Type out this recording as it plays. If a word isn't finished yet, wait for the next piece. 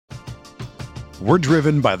We're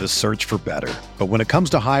driven by the search for better. But when it comes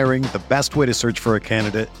to hiring, the best way to search for a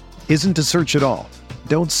candidate isn't to search at all.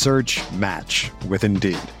 Don't search, match with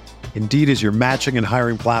Indeed. Indeed is your matching and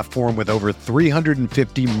hiring platform with over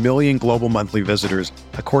 350 million global monthly visitors,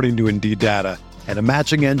 according to Indeed data, and a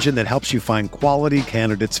matching engine that helps you find quality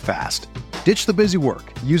candidates fast. Ditch the busy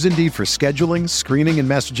work. Use Indeed for scheduling, screening, and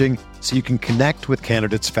messaging so you can connect with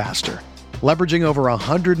candidates faster. Leveraging over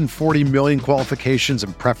 140 million qualifications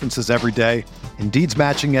and preferences every day, Indeed's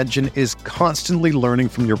matching engine is constantly learning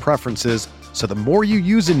from your preferences, so the more you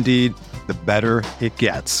use Indeed, the better it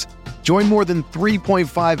gets. Join more than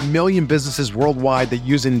 3.5 million businesses worldwide that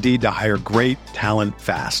use Indeed to hire great talent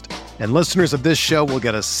fast. And listeners of this show will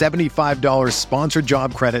get a $75 sponsored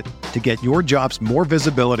job credit to get your jobs more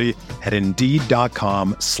visibility at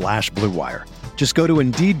Indeed.com/Blue Wire. Just go to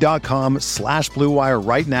Indeed.com/Blue Wire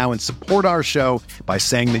right now and support our show by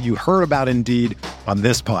saying that you heard about Indeed on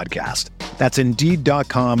this podcast. That's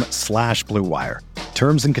Indeed.com/Blue Wire.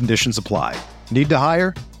 Terms and conditions apply. Need to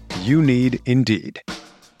hire? You need Indeed.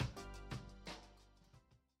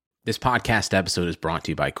 This podcast episode is brought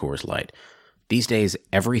to you by Coors Light. These days,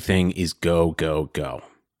 everything is go, go, go.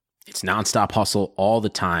 It's nonstop hustle all the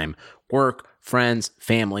time. Work, friends,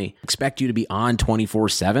 family expect you to be on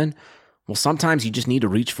 24/7. Well, sometimes you just need to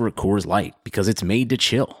reach for a Coors Light because it's made to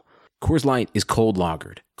chill. Coors Light is cold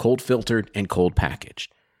lagered, cold filtered, and cold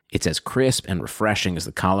packaged. It's as crisp and refreshing as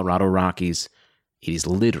the Colorado Rockies. It is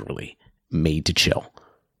literally made to chill.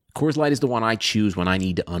 Coors Light is the one I choose when I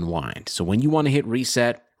need to unwind. So when you want to hit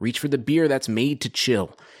reset, reach for the beer that's made to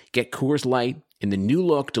chill. Get Coors Light in the new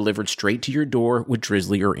look delivered straight to your door with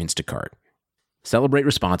Drizzly or Instacart. Celebrate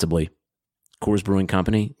responsibly. Coors Brewing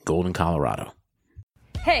Company, Golden, Colorado.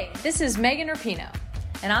 Hey, this is Megan Rapinoe.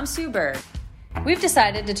 And I'm Sue Bird. We've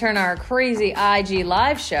decided to turn our crazy IG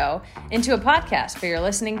live show into a podcast for your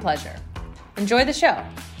listening pleasure. Enjoy the show.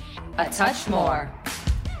 A Touch More.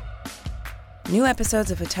 New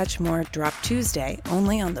episodes of A Touch More drop Tuesday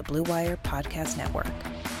only on the Blue Wire Podcast Network.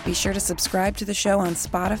 Be sure to subscribe to the show on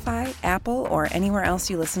Spotify, Apple, or anywhere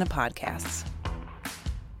else you listen to podcasts.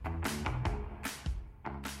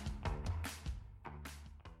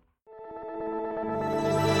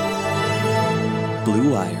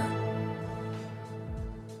 Blue Wire.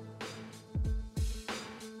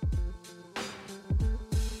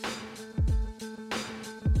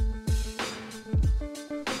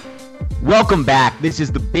 Welcome back. This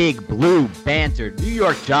is the Big Blue Banter New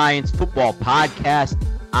York Giants football podcast.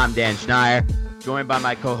 I'm Dan Schneier, joined by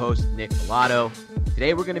my co-host Nick Filato.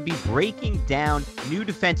 Today we're going to be breaking down new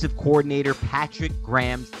defensive coordinator Patrick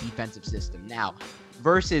Graham's defensive system. Now,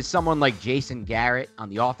 versus someone like Jason Garrett on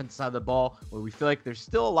the offense side of the ball, where we feel like there's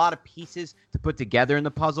still a lot of pieces to put together in the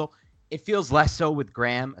puzzle, it feels less so with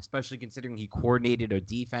Graham, especially considering he coordinated a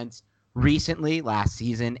defense recently last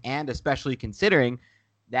season, and especially considering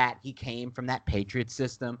that he came from that Patriots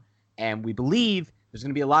system. And we believe there's going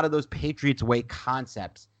to be a lot of those Patriots way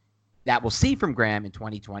concepts that we'll see from Graham in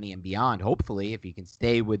 2020 and beyond, hopefully, if he can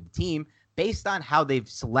stay with the team, based on how they've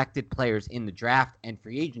selected players in the draft and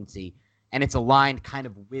free agency. And it's aligned kind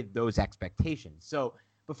of with those expectations. So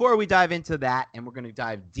before we dive into that, and we're going to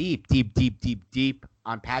dive deep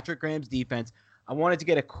on Patrick Graham's defense, I wanted to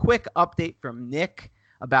get a quick update from Nick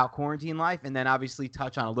about quarantine life, and then obviously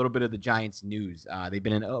touch on a little bit of the Giants news. They've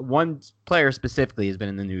been in one player specifically has been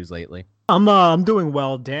in the news lately. I'm doing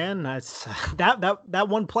well, Dan. That's that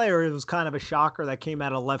one player, it was kind of a shocker that came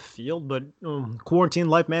out of left field, but quarantine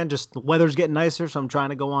life, man, just the weather's getting nicer, so I'm trying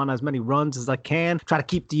to go on as many runs as I can, try to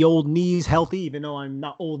keep the old knees healthy. Even though I'm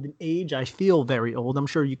not old in age, I feel very old. I'm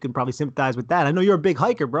sure you can probably sympathize with that. I know you're a big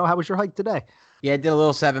hiker, bro. How was your hike today? Yeah, I did a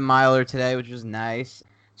little 7-miler today, which was nice.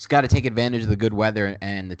 Just got to take advantage of the good weather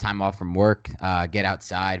and the time off from work, get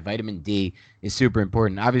outside. Vitamin D is super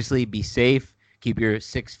important. Obviously, be safe. Keep your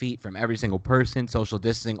 6 feet from every single person. Social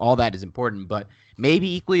distancing, all that is important. But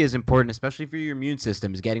maybe equally as important, especially for your immune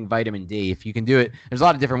system, is getting vitamin D. If you can do it, there's a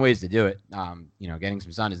lot of different ways to do it. Getting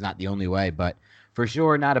some sun is not the only way. But for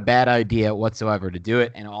sure, not a bad idea whatsoever to do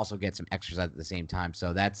it and also get some exercise at the same time.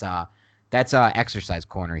 So that's exercise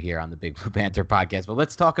corner here on the Big Blue Panther podcast. But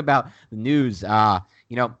let's talk about the news. A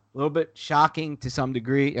little bit shocking to some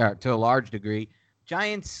degree, or to a large degree.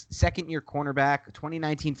 Giants second-year cornerback,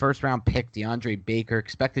 2019 first-round pick, DeAndre Baker,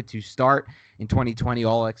 expected to start in 2020.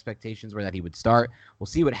 All expectations were that he would start. We'll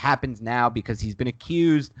see what happens now because he's been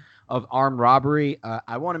accused of armed robbery.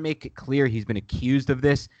 I want to make it clear he's been accused of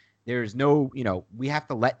this. There's no, we have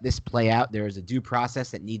to let this play out. There is a due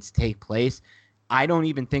process that needs to take place. I don't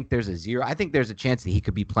even think there's a zero. I think there's a chance that he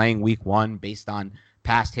could be playing week one based on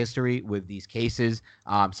past history with these cases.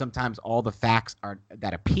 Sometimes all the facts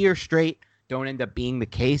that appear straight don't end up being the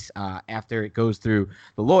case after it goes through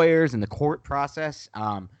the lawyers and the court process.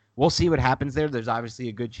 We'll see what happens there. There's obviously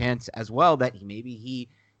a good chance as well that he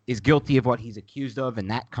is guilty of what he's accused of,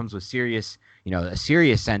 and that comes with a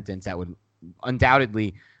serious sentence that would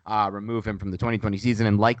undoubtedly remove him from the 2020 season,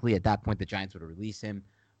 and likely at that point the Giants would release him.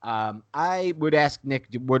 I would ask Nick,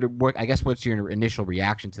 what's your initial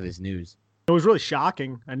reaction to this news? It was really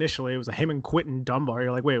shocking initially. It was him and Quentin Dunbar.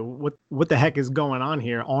 You're like, wait, what the heck is going on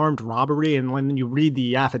here? Armed robbery. And when you read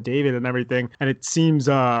the affidavit and everything, and it seems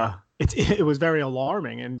it was very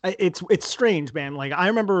alarming, and it's strange, man. Like, I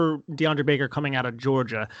remember DeAndre Baker coming out of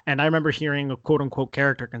Georgia, and I remember hearing quote unquote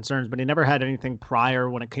character concerns, but he never had anything prior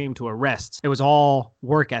when it came to arrests. It was all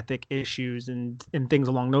work ethic issues and things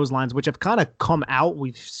along those lines, which have kind of come out.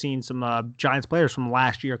 We've seen some Giants players from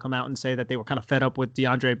last year come out and say that they were kind of fed up with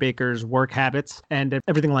DeAndre Baker's work habits and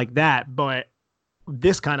everything like that. But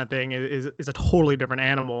this kind of thing is a totally different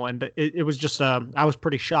animal. And it was just, I was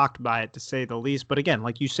pretty shocked by it, to say the least. But again,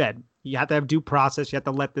 like you said, you have to have due process. You have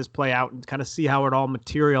to let this play out and kind of see how it all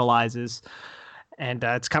materializes. And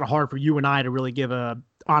it's kind of hard for you and I to really give a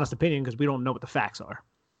honest opinion because we don't know what the facts are.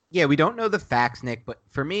 Yeah, we don't know the facts, Nick. But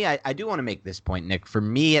for me, I do want to make this point, Nick. For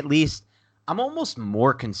me, at least, I'm almost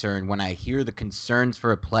more concerned when I hear the concerns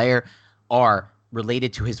for a player are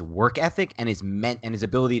related to his work ethic and his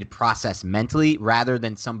ability to process mentally, rather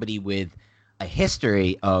than somebody with a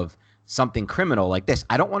history of something criminal like this.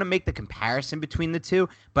 I don't want to make the comparison between the two,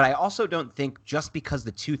 but I also don't think just because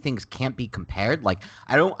the two things can't be compared, like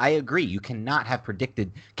I agree, you cannot have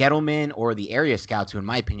predicted. Gettleman or the area scouts, who in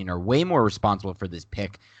my opinion are way more responsible for this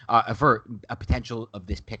pick, for a potential of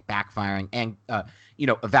this pick backfiring and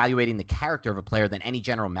evaluating the character of a player than any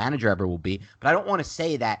general manager ever will be. But I don't want to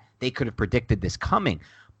say that they could have predicted this coming.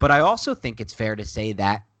 But I also think it's fair to say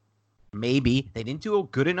that maybe they didn't do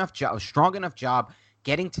a strong enough job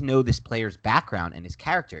getting to know this player's background and his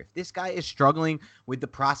character. If this guy is struggling with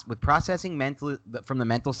processing mentally from the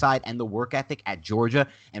mental side and the work ethic at Georgia,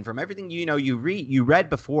 and from everything you read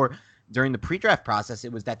before during the pre-draft process,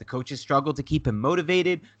 it was that the coaches struggled to keep him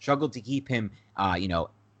motivated, struggled to keep him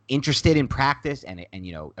interested in practice and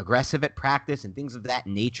aggressive at practice and things of that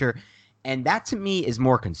nature. And that to me is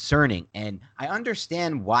more concerning. And I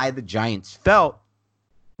understand why the Giants felt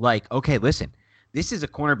like, okay, listen, this is a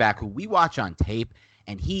cornerback who we watch on tape,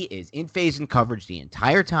 and he is in phase and coverage the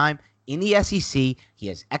entire time in the SEC. He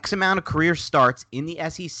has X amount of career starts in the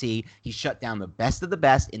SEC. He shut down the best of the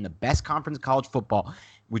best in the best conference of college football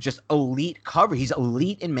with just elite coverage. He's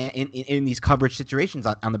elite in these coverage situations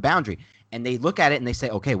on the boundary. And they look at it and they say,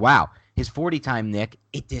 okay, wow, his 40 time, Nick,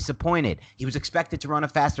 it disappointed. He was expected to run a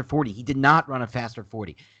faster 40. He did not run a faster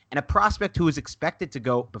 40. And a prospect who was expected to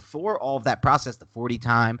go before all of that process, the 40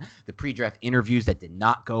 time, the pre-draft interviews that did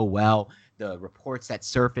not go well, the reports that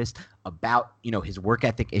surfaced about, his work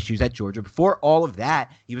ethic issues at Georgia. Before all of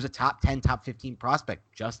that, he was a top 10, top 15 prospect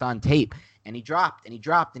just on tape. And he dropped, and he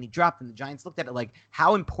dropped, and he dropped. And the Giants looked at it like,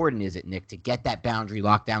 how important is it, Nick, to get that boundary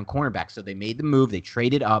lockdown cornerback? So they made the move. They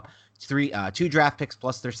traded up 2 draft picks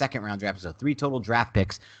plus their second round draft. So 3 total draft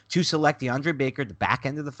picks to select DeAndre Baker at the back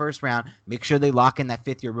end of the first round. Make sure they lock in that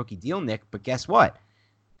 5th-year rookie deal, Nick. But guess what?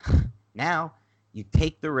 Now you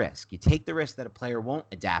take the risk. You take the risk that a player won't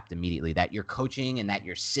adapt immediately, that your coaching and that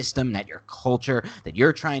your system, that your culture that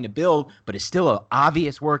you're trying to build, but is still an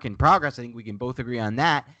obvious work in progress. I think we can both agree on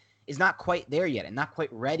that. Is not quite there yet and not quite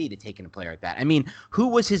ready to take in a player like that. I mean, who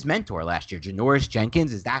was his mentor last year? Janoris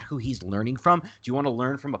Jenkins? Is that who he's learning from? Do you want to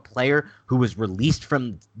learn from a player who was released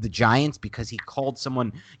from the Giants because he called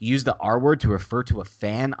someone, used the R word to refer to a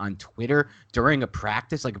fan on Twitter during a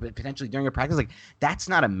practice, like potentially during a practice? Like, that's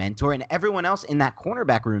not a mentor. And everyone else in that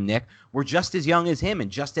cornerback room, Nick, were just as young as him and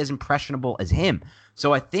just as impressionable as him.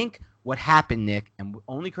 So I think what happened, Nick, and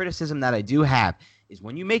only criticism that I do have, is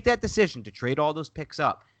when you make that decision to trade all those picks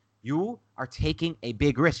up, you are taking a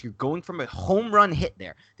big risk. You're going from a home run hit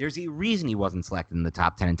there. There's a reason he wasn't selected in the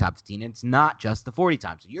top 10 and top 15, and it's not just the 40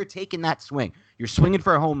 times. So you're taking that swing. You're swinging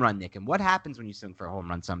for a home run, Nick. And what happens when you swing for a home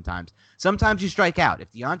run sometimes? Sometimes you strike out.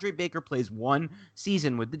 If DeAndre Baker plays one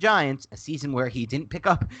season with the Giants, a season where he didn't pick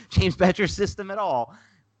up James Bettcher's system at all,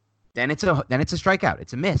 then it's a strikeout.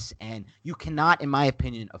 It's a miss. And you cannot, in my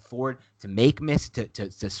opinion, afford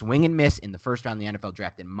to swing and miss in the first round of the NFL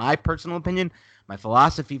draft. In my personal opinion, my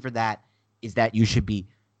philosophy for that is that you should be,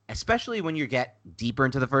 especially when you get deeper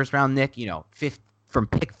into the first round, Nick, 5th, from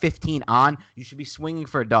pick 15 on, you should be swinging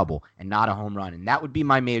for a double and not a home run. And that would be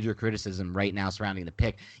my major criticism right now surrounding the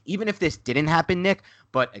pick. Even if this didn't happen, Nick,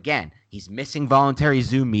 but again, he's missing voluntary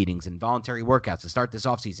Zoom meetings and voluntary workouts to start this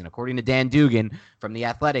offseason. According to Dan Dugan from The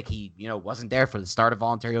Athletic, he wasn't there for the start of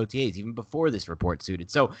voluntary OTAs even before this report suited.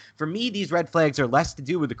 So for me, these red flags are less to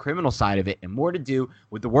do with the criminal side of it and more to do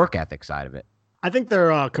with the work ethic side of it. I think they're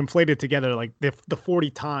conflated together, like the 40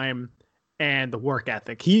 time and the work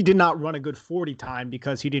ethic. He did not run a good 40 time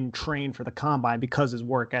because he didn't train for the combine because his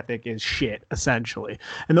work ethic is shit, essentially.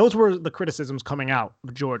 And those were the criticisms coming out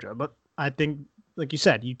of Georgia. But I think, like you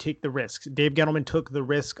said, you take the risks. Dave Gettleman took the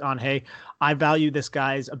risk on, hey, I value this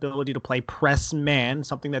guy's ability to play press man,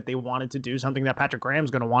 something that they wanted to do, something that Patrick Graham's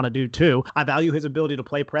going to want to do too. I value his ability to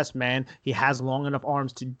play press man. He has long enough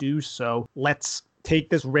arms to do so. Let's take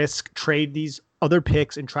this risk, trade these other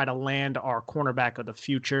picks, and try to land our cornerback of the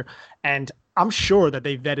future. And I'm sure that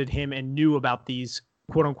they vetted him and knew about these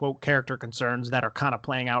quote unquote character concerns that are kind of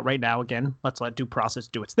playing out right now. Again, let's let due process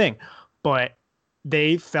do its thing. But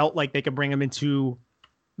they felt like they could bring him into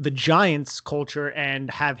the Giants culture and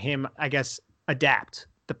have him, I guess, adapt.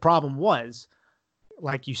 The problem was,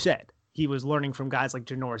 like you said, he was learning from guys like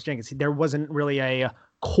Janoris Jenkins. There wasn't really a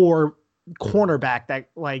core cornerback that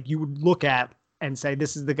like you would look at and say,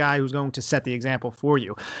 this is the guy who's going to set the example for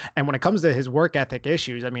you. And when it comes to his work ethic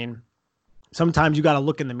issues, I mean, sometimes you got to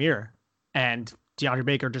look in the mirror, and DeAndre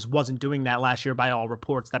Baker just wasn't doing that last year by all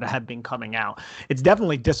reports that have been coming out. It's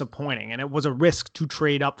definitely disappointing, and it was a risk to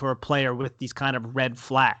trade up for a player with these kind of red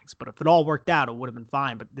flags. But if it all worked out, it would have been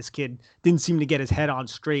fine. But this kid didn't seem to get his head on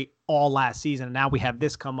straight all last season, and now we have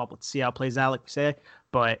this come up. Let's see how it plays out, like we say.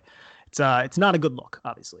 But it's not a good look,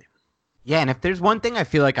 obviously. Yeah, and if there's one thing I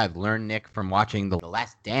feel like I've learned, Nick, from watching the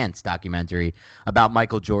Last Dance documentary about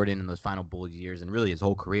Michael Jordan and those final Bulls years and really his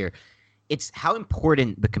whole career, it's how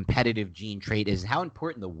important the competitive gene trait is, how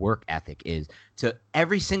important the work ethic is to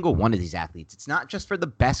every single one of these athletes. It's not just for the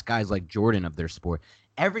best guys like Jordan of their sport.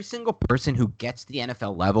 Every single person who gets to the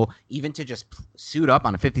NFL level, even to just suit up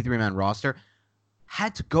on a 53-man roster,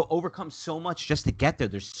 had to go overcome so much just to get there.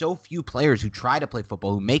 There's so few players who try to play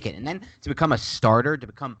football who make it. And then to become a starter, to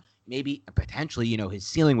become maybe potentially, his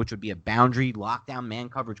ceiling, which would be a boundary lockdown man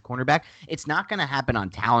coverage cornerback. It's not going to happen on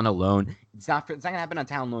talent alone. It's not going to happen on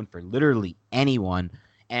talent alone for literally anyone.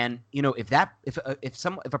 And if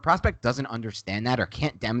a prospect doesn't understand that or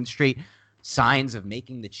can't demonstrate signs of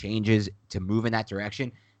making the changes to move in that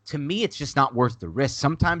direction, to me, it's just not worth the risk.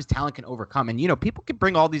 Sometimes talent can overcome. And, people can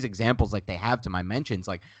bring all these examples like they have to my mentions,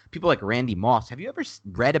 like people like Randy Moss. Have you ever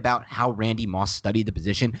read about how Randy Moss studied the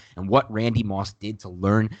position and what Randy Moss did to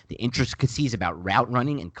learn the intricacies about route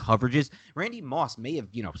running and coverages? Randy Moss may have,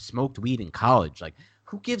 smoked weed in college. Like,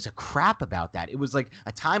 who gives a crap about that? It was like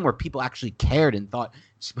a time where people actually cared and thought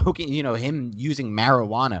smoking, him using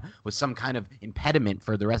marijuana was some kind of impediment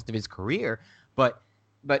for the rest of his career.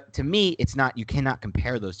 But to me, it's not. You cannot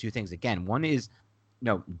compare those two things. Again, one is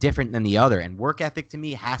different than the other, and work ethic to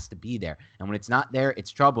me has to be there. And when it's not there,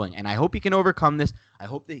 it's troubling. And I hope he can overcome this. I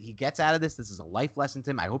hope that he gets out of this. This is a life lesson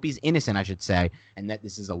to him. I hope he's innocent, I should say, and that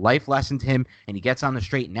this is a life lesson to him, and he gets on the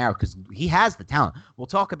straight and narrow because he has the talent. We'll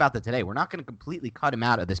talk about that today. We're not going to completely cut him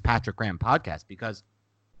out of this Patrick Graham podcast because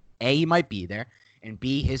A, he might be there, and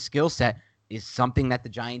B, his skill set is something that the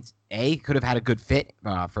Giants, A, could have had a good fit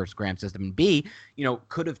for Graham system, and B,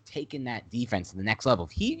 could have taken that defense to the next level.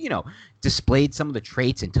 If he, displayed some of the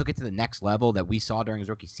traits and took it to the next level that we saw during his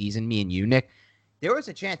rookie season, me and you, Nick, there was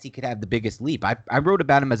a chance he could have the biggest leap. I wrote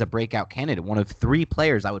about him as a breakout candidate, one of 3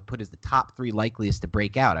 players I would put as the top 3 likeliest to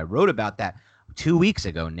break out. I wrote about that 2 weeks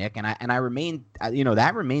ago, Nick, and I remain,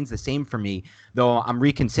 that remains the same for me, though I'm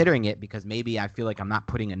reconsidering it because maybe I feel like I'm not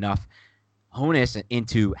putting enough onus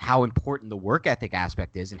into how important the work ethic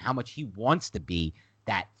aspect is and how much he wants to be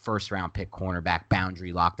that first-round pick cornerback,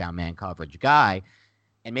 boundary, lockdown man coverage guy.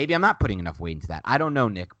 And maybe I'm not putting enough weight into that. I don't know,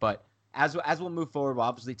 Nick, but as we'll move forward, we'll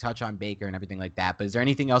obviously touch on Baker and everything like that. But is there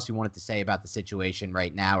anything else you wanted to say about the situation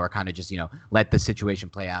right now or kind of just, let the situation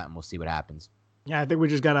play out and we'll see what happens? Yeah, I think we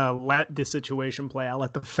just got to let the situation play out,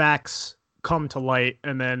 let the facts come to light,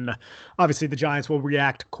 and then obviously the Giants will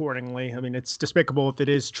react accordingly. I mean, it's despicable if it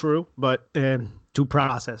is true, but due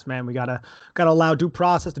process, man. We gotta allow due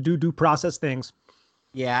process to do due process things.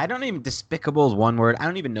 Yeah, I don't even, despicable is one word. I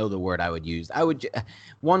don't even know the word I would use.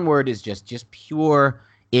 One word is just pure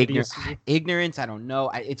ignorance. I don't know.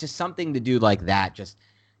 It's just something to do like that. Just,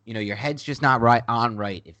 your head's just not right.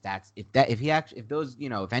 If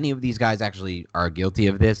any of these guys actually are guilty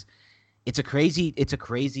of this, it's a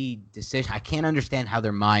crazy decision. I can't understand how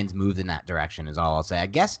their minds moved in that direction is all I'll say. I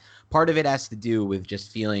guess part of it has to do with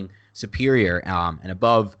just feeling superior and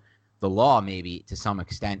above the law maybe to some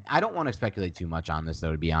extent. I don't want to speculate too much on this,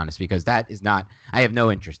 though, to be honest, because that is not – I have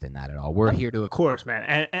no interest in that at all. We're here to – Of course,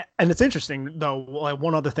 man. And it's interesting, though, like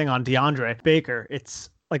one other thing on DeAndre Baker. It's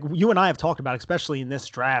like you and I have talked about, especially in this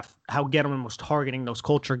draft, how Gettleman was targeting those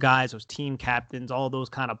culture guys, those team captains, all those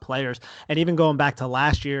kind of players. And even going back to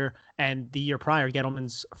last year and the year prior,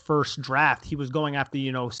 Gettleman's first draft, he was going after,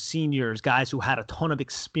 seniors, guys who had a ton of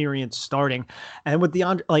experience starting. And with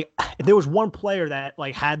DeAndre, like, if there was one player that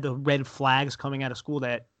like had the red flags coming out of school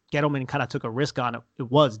that Gettleman kind of took a risk on, it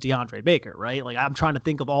was DeAndre Baker, right? Like, I'm trying to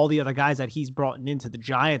think of all the other guys that he's brought into the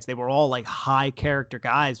Giants. They were all like high character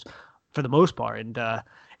guys for the most part. And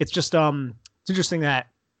it's just it's interesting that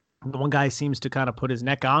the one guy seems to kind of put his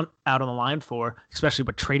neck out on the line for, especially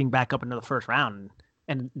but trading back up into the first round.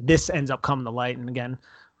 And this ends up coming to light. And again,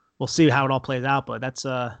 we'll see how it all plays out, but that's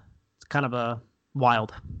it's kind of a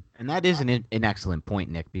wild. And that is an excellent point,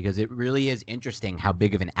 Nick, because it really is interesting how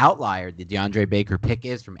big of an outlier the DeAndre Baker pick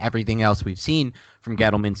is from everything else we've seen from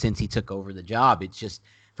Gettleman since he took over the job. It's just,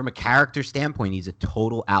 from a character standpoint, he's a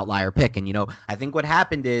total outlier pick. And, I think what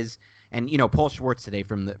happened is, and, Paul Schwartz today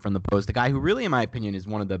from the Post, the guy who really, in my opinion, is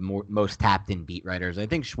one of the most tapped-in beat writers. I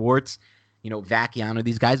think Schwartz, Vacchiano,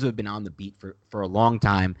 these guys who have been on the beat for a long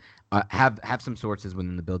time, have some sources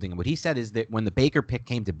within the building. And what he said is that when the Baker pick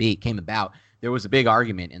came about, there was a big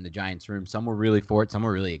argument in the Giants room. Some were really for it, some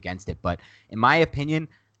were really against it. But in my opinion,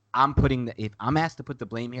 if I'm asked to put the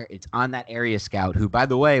blame here, it's on that area scout, who, by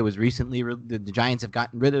the way, was recently the Giants have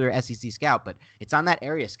gotten rid of their SEC scout, but it's on that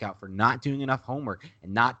area scout for not doing enough homework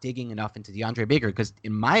and not digging enough into DeAndre Baker. Because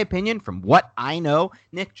in my opinion, from what I know,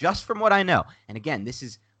 Nick, just from what I know, and again, this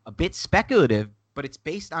is a bit speculative, but it's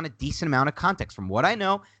based on a decent amount of context. From what I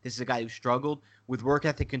know, this is a guy who struggled with work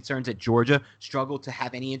ethic concerns at Georgia, struggled to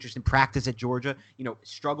have any interest in practice at Georgia,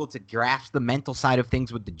 struggled to grasp the mental side of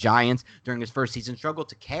things with the Giants during his first season, struggled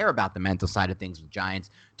to care about the mental side of things with Giants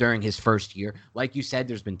during his first year. Like you said,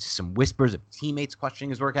 there's been some whispers of teammates questioning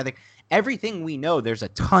his work ethic. Everything we know, there's a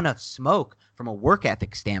ton of smoke from a work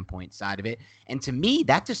ethic standpoint side of it. And to me,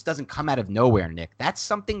 that just doesn't come out of nowhere, Nick. That's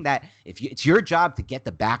something that it's your job to get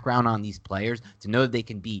the background on these players, to know that they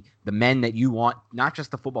can be the men that you want, not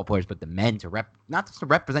just the football players, but the men not just to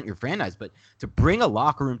represent your franchise, but to bring a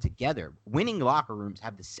locker room together. Winning locker rooms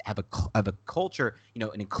have a culture, an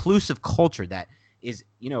inclusive culture that is,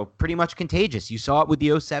 pretty much contagious. You saw it with the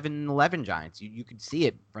 07-11 Giants. You could see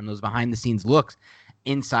it from those behind-the-scenes looks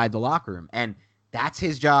inside the locker room. And that's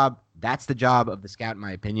his job. That's the job of the scout, in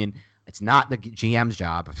my opinion. It's not the GM's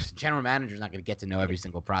job. The general manager's not going to get to know every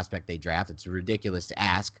single prospect they draft. It's ridiculous to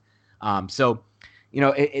ask. So,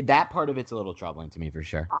 that part of it's a little troubling to me for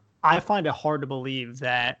sure. I find it hard to believe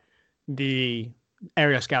that the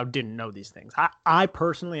area scout didn't know these things. I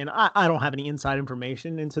personally, and I don't have any inside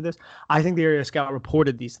information into this, I think the area scout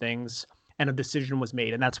reported these things and a decision was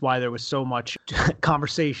made. And that's why there was so much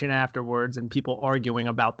conversation afterwards and people arguing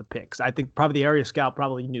about the picks. I think probably the area scout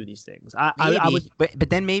probably knew these things. But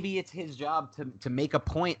then maybe it's his job to make a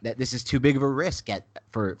point that this is too big of a risk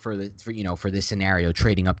for this scenario,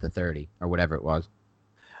 trading up to 30 or whatever it was.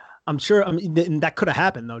 I'm sure. That could have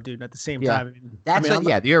hapappened though, dude. At the same time,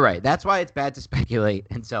 you're right. That's why it's bad to speculate.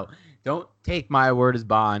 And so, don't take my word as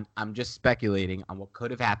bond. I'm just speculating on what could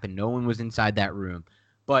have happened. No one was inside that room.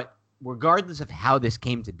 But regardless of how this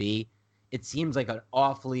came to be, it seems like an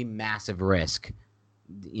awfully massive risk.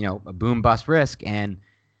 A boom bust risk, and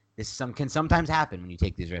this can sometimes happen when you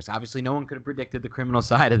take these risks. Obviously, no one could have predicted the criminal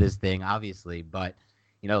side of this thing, obviously, but.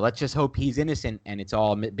 Let's just hope he's innocent and it's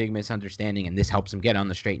all a big misunderstanding and this helps him get on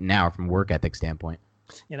the straight and narrow from a work ethic standpoint.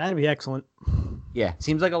 Yeah, that'd be excellent. Yeah,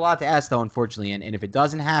 seems like a lot to ask, though, unfortunately. And if it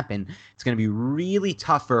doesn't happen, it's going to be really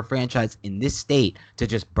tough for a franchise in this state to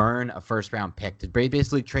just burn a first-round pick, to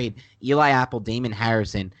basically trade Eli Apple, Damon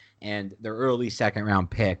Harrison, and their early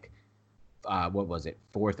second-round pick,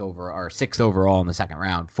 sixth overall in the second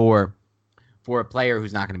round, for a player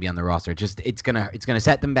who's not going to be on the roster. It's gonna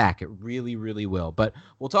set them back. It really, really will. But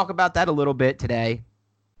we'll talk about that a little bit today.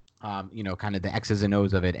 Kind of the X's and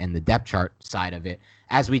O's of it and the depth chart side of it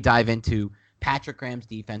as we dive into Patrick Graham's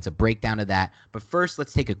defense, a breakdown of that. But first,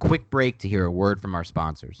 let's take a quick break to hear a word from our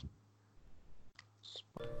sponsors.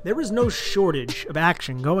 There is no shortage of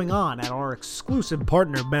action going on at our exclusive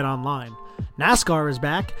partner, BetOnline. NASCAR is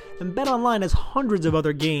back, and BetOnline has hundreds of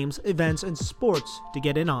other games, events, and sports to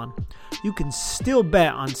get in on. You can still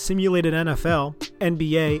bet on simulated NFL,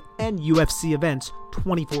 NBA, and UFC events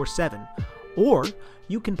 24/7. Or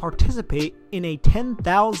you can participate in a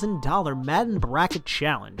 $10,000 Madden Bracket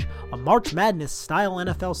Challenge, a March Madness-style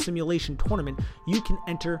NFL simulation tournament you can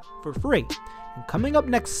enter for free. And coming up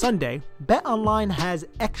next Sunday, BetOnline has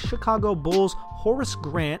ex-Chicago Bulls Horace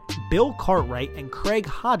Grant, Bill Cartwright, and Craig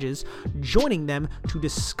Hodges joining them to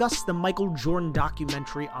discuss the Michael Jordan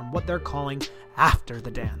documentary on what they're calling After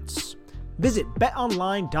the Dance. Visit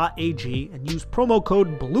betonline.ag and use promo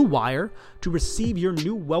code BLUEWIRE to receive your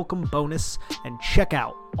new welcome bonus and check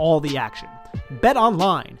out all the action.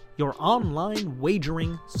 BetOnline, your online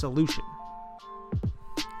wagering solution.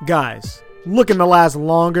 Guys, looking to last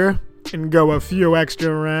longer and go a few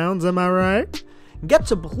extra rounds, am I right? Get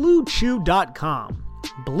to BlueChew.com.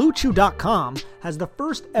 BlueChew.com has the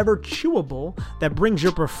first ever chewable that brings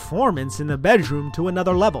your performance in the bedroom to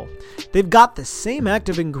another level. They've got the same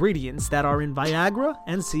active ingredients that are in Viagra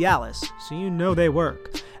and Cialis, so you know they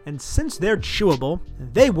work. And since they're chewable,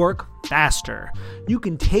 they work faster. You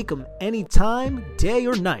can take them anytime, day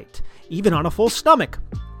or night, even on a full stomach.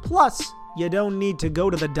 Plus, you don't need to go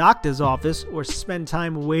to the doctor's office or spend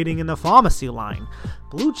time waiting in the pharmacy line.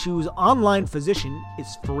 Blue Chew's online physician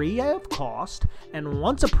is free of cost, and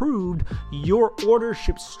once approved, your order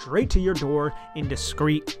ships straight to your door in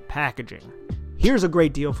discreet packaging. Here's a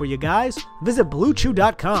great deal for you guys. Visit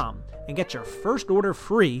BlueChew.com and get your first order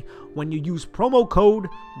free when you use promo code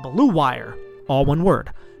BLUEWIRE, all one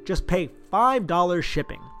word. Just pay $5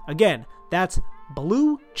 shipping. Again, that's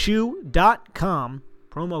BlueChew.com,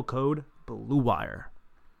 promo code BLUEWIRE.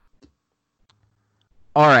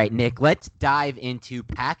 All right, Nick, let's dive into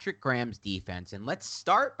Patrick Graham's defense, and let's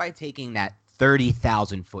start by taking that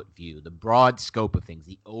 30,000-foot view, the broad scope of things,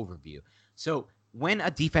 the overview. So when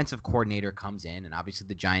a defensive coordinator comes in, and obviously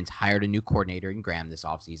the Giants hired a new coordinator in Graham this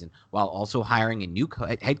offseason, while also hiring a new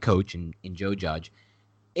head coach in Joe Judge,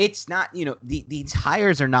 it's not, these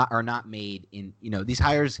hires are not made in, these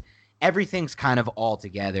hires, everything's kind of all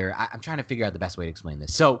together. I'm trying to figure out the best way to explain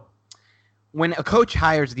this. So when a coach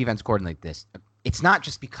hires a defense coordinator like this, it's not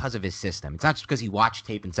just because of his system. It's not just because he watched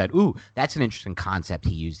tape and said, ooh, that's an interesting concept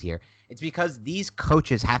he used here. It's because these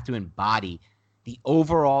coaches have to embody the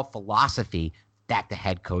overall philosophy that the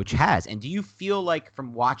head coach has. And do you feel like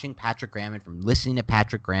from watching Patrick Graham and from listening to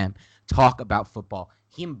Patrick Graham talk about football,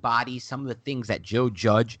 he embodies some of the things that Joe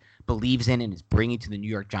Judge believes in and is bringing to the New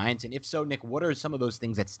York Giants? And if so, Nick, what are some of those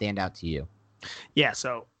things that stand out to you? Yeah,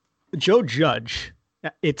 so Joe Judge,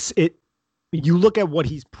 you look at what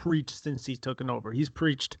he's preached since he's taken over. He's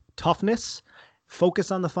preached toughness,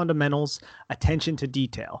 focus on the fundamentals, attention to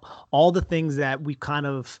detail, all the things that we kind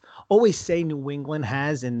of always say New England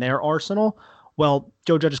has in their arsenal. Well,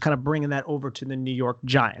 Joe Judge is kind of bringing that over to the New York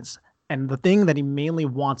Giants. And the thing that he mainly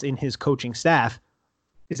wants in his coaching staff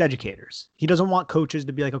is educators. He doesn't want coaches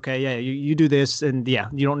to be like, okay, yeah, you do this, and yeah,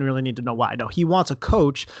 you don't really need to know why. No, he wants a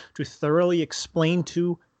coach to thoroughly explain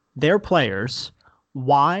to their players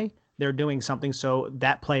why they're doing something so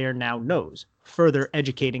that player now knows, further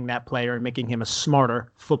educating that player and making him a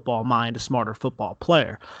smarter football mind, a smarter football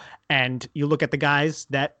player. And you look at the guys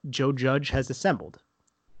that Joe Judge has assembled.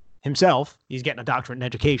 Himself, he's getting a doctorate in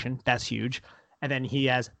education. That's huge. And then he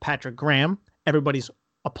has Patrick Graham. Everybody's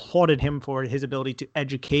applauded him for his ability to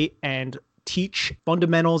educate and teach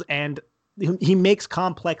fundamentals, and he makes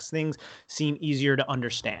complex things seem easier to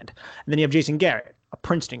understand. And then you have Jason Garrett, a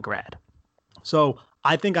Princeton grad. So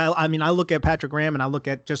I think I look at Patrick Graham and I look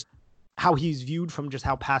at just how he's viewed from just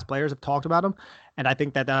how past players have talked about him. And I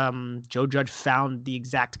think that Joe Judge found the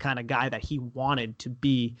exact kind of guy that he wanted to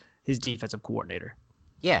be his defensive coordinator.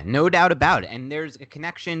 Yeah, no doubt about it. And there's a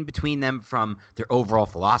connection between them from their overall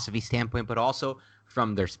philosophy standpoint, but also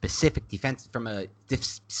from their specific defense, from a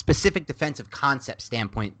specific defensive concept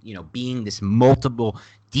standpoint, being this multiple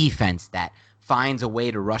defense that finds a way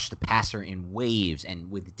to rush the passer in waves and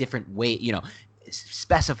with different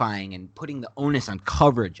specifying and putting the onus on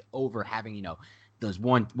coverage over having, those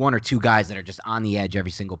one or two guys that are just on the edge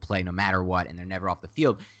every single play, no matter what, and they're never off the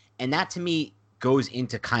field. And that to me goes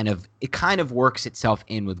into kind of works itself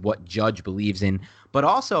in with what Judge believes in. But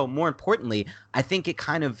also, more importantly, I think it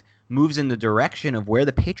kind of moves in the direction of where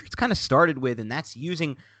the Patriots kind of started with, and that's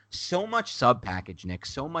using so much sub package, Nick,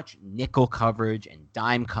 so much nickel coverage and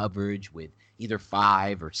dime coverage with either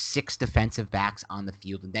 5 or 6 defensive backs on the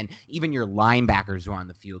field. And then even your linebackers who are on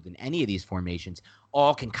the field in any of these formations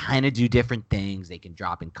all can kind of do different things. They can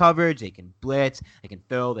drop in coverage, they can blitz, they can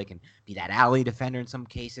fill, they can be that alley defender in some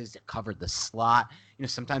cases, cover the slot.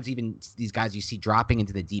 Sometimes even these guys you see dropping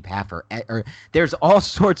into the deep half or there's all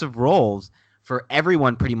sorts of roles for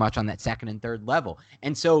everyone pretty much on that second and third level.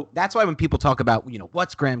 And so that's why when people talk about,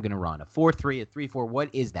 what's Graham going to run, a 4-3, a 3-4, what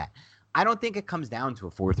is that? I don't think it comes down to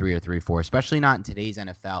a 4-3 or 3-4, especially not in today's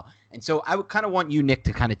NFL. And so I would kind of want you, Nick,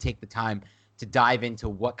 to kind of take the time to dive into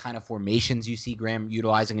what kind of formations you see Graham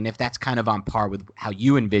utilizing and if that's kind of on par with how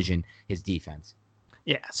you envision his defense.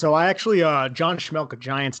 Yeah, so I actually, John Schmelk of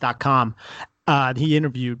Giants.com, he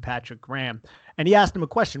interviewed Patrick Graham, and he asked him a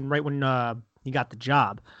question right when he got the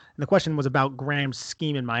job. And the question was about Graham's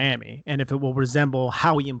scheme in Miami and if it will resemble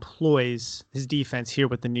how he employs his defense here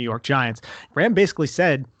with the New York Giants. Graham basically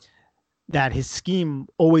said that his scheme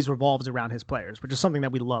always revolves around his players, which is something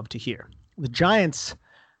that we love to hear. The Giants,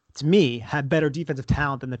 to me, had better defensive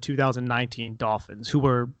talent than the 2019 Dolphins, who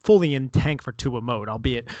were fully in tank for Tua mode,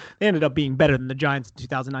 albeit they ended up being better than the Giants in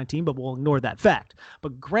 2019, but we'll ignore that fact.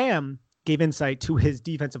 But Graham gave insight to his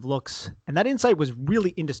defensive looks, and that insight was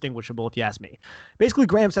really indistinguishable, if you ask me. Basically,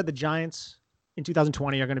 Graham said the Giants in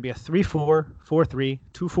 2020 are going to be a 3-4, 4-3,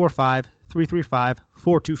 2-4-5, 3-3-5,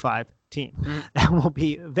 4-2-5 team. That will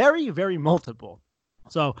be very, very multiple.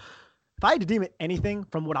 So if I had to deem it anything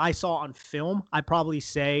from what I saw on film, I'd probably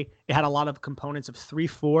say it had a lot of components of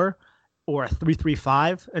 3-4 or a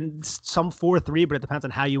 3-3-5 and some 4-3, but it depends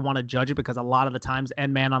on how you want to judge it because a lot of the times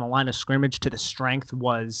end man on the line of scrimmage to the strength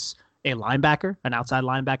was a linebacker, an outside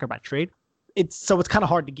linebacker by trade. It's kind of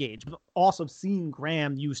hard to gauge. But also seeing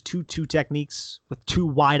Graham use 2-2 techniques with two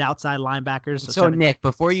wide outside linebackers. So Nick,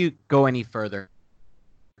 before you go any further,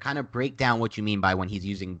 kind of break down what you mean by when he's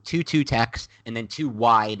using 2-2 techs and then two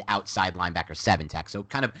wide outside linebacker 7 techs. So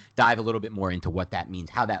kind of dive a little bit more into what that means,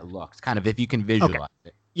 how that looks, kind of if you can visualize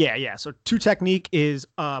it. Yeah. So 2 technique is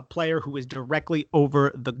a player who is directly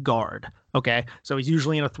over the guard. Okay. So he's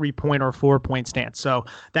usually in a 3-point or 4-point stance. So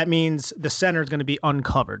that means the center is going to be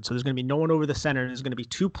uncovered. So there's going to be no one over the center. There's going to be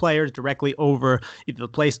 2 players directly over either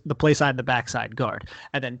the play side, the backside guard.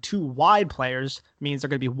 And then 2 wide players means they're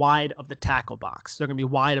going to be wide of the tackle box. They're going to be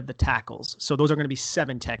wide of the tackles. So those are going to be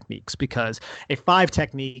 7 techniques because a 5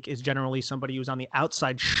 technique is generally somebody who's on the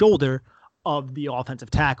outside shoulder of the offensive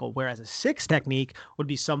tackle, whereas a 6 technique would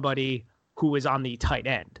be somebody who is on the tight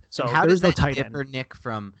end. So how does that differ, Nick,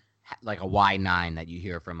 from like a Y9 that you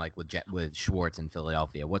hear from like with Schwartz in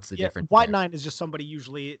Philadelphia? What's the difference? Y9 is just somebody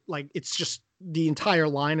usually like it's just the entire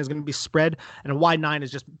line is going to be spread, and a Y9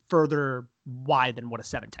 is just further wide than what a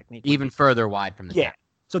 7 technique. Even further wide from the tackle.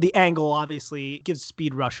 So the angle obviously gives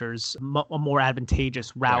speed rushers a more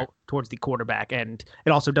advantageous route towards the quarterback, and it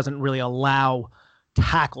also doesn't really allow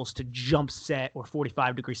tackles to jump set or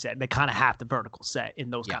 45-degree set. They kind of have to vertical set in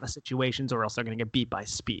those kind of situations or else they're going to get beat by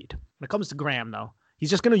speed. When it comes to Graham, though, he's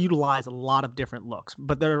just going to utilize a lot of different looks,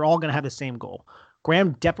 but they're all going to have the same goal.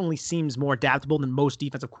 Graham definitely seems more adaptable than most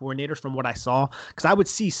defensive coordinators from what I saw, because I would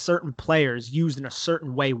see certain players used in a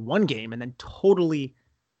certain way one game and then totally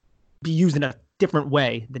be used in a different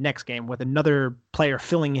way the next game with another player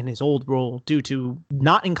filling in his old role due to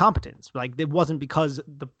not incompetence. Like it wasn't because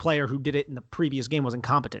the player who did it in the previous game was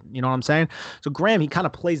incompetent. You know what I'm saying? So Graham, he kind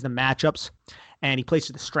of plays the matchups and he plays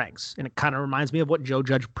to the strengths. And it kind of reminds me of what Joe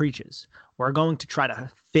Judge preaches. We're going to try to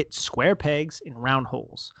fit square pegs in round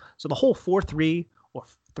holes. So the whole 4-3 or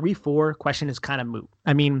 3-4 question is kind of moot.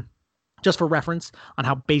 I mean, just for reference on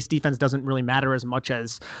how base defense doesn't really matter as much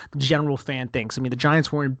as the general fan thinks. I mean, the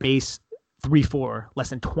Giants were in base 3-4 less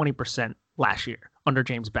than 20% last year under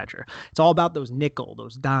James Bettcher. It's all about those nickel,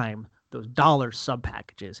 those dime, those dollar sub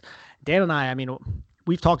packages. Dan and I mean,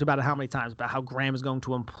 we've talked about it how many times about how Graham is going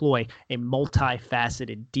to employ a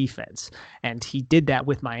multifaceted defense, and he did that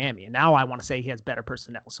with Miami. And now I want to say he has better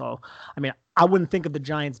personnel. So, I mean, I wouldn't think of the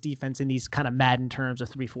Giants defense in these kind of Madden terms of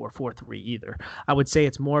 3-4, 4-3 either. I would say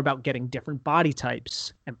it's more about getting different body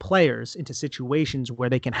types and players into situations where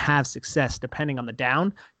they can have success depending on the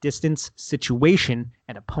down, distance, situation,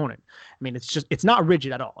 and opponent. I mean, it's not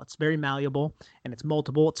rigid at all. It's very malleable and it's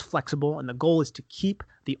multiple, it's flexible. And the goal is to keep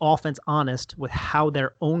the offense honest with how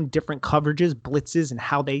their own different coverages, blitzes, and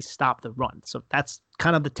how they stop the run. So that's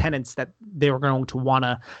kind of the tenets that they were going to want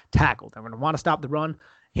to tackle. They're going to want to stop the run,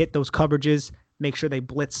 hit those coverages, make sure they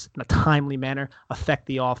blitz in a timely manner, affect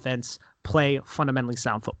the offense, play fundamentally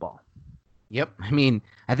sound football. Yep. I mean,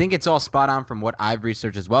 I think it's all spot on from what I've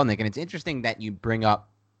researched as well, Nick. And it's interesting that you bring up,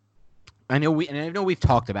 I know we've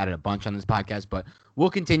talked about it a bunch on this podcast, but we'll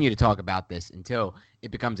continue to talk about this until it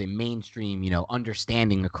becomes a mainstream,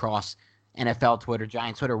 understanding across NFL Twitter,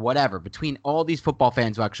 Giants Twitter, whatever, between all these football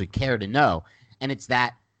fans who actually care to know. And it's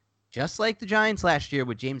that, just like the Giants last year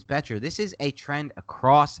with James Bettcher, this is a trend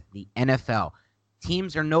across the NFL.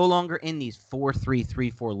 Teams are no longer in these 4-3,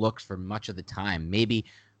 3-4 looks for much of the time. Maybe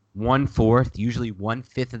 1/4, usually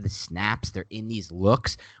 1/5 of the snaps, they're in these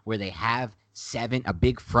looks where they have a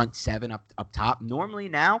big front 7 up top. Normally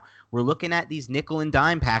now, we're looking at these nickel and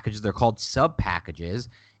dime packages. They're called sub packages.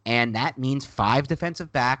 And that means 5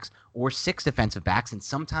 defensive backs or 6 defensive backs. And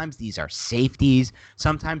sometimes these are safeties.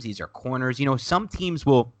 Sometimes these are corners. Some teams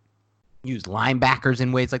will use linebackers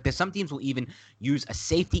in ways like this. Some teams will even use a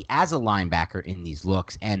safety as a linebacker in these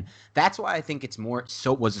looks. And that's why I think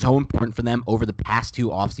was so important for them over the past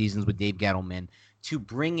 2 off seasons with Dave Gettleman to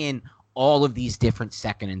bring in all of these different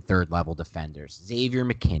second and third level defenders. Xavier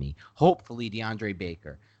McKinney, hopefully DeAndre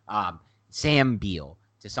Baker, Sam Beal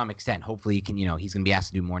to some extent. Hopefully he can, he's going to be asked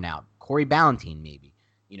to do more now. Corey Ballentine maybe.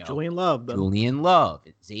 Julian Love.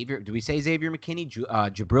 Xavier. Do we say Xavier McKinney?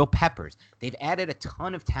 Jabril Peppers. They've added a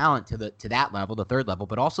ton of talent to that level, the third level,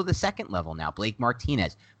 but also the second level now. Blake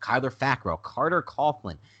Martinez, Kyler Fackrell, Carter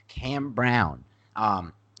Coughlin, Cam Brown. Who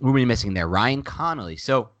are we missing there? Ryan Connolly.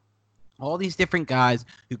 So all these different guys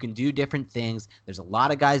who can do different things. There's a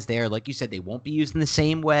lot of guys there. Like you said, they won't be used in the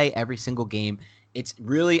same way every single game. It's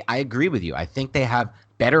really, I agree with you. I think they have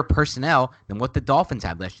better personnel than what the Dolphins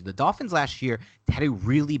had last year. The Dolphins last year had a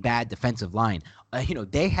really bad defensive line.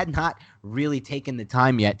 They had not really taken the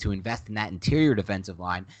time yet to invest in that interior defensive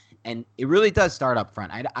line. And it really does start up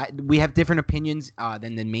front. We have different opinions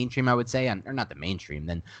than the mainstream, I would say, or not the mainstream,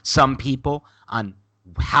 than some people on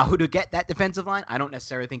how to get that defensive line. I don't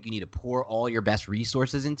necessarily think you need to pour all your best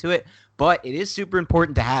resources into it, but it is super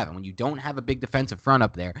important to have. And when you don't have a big defensive front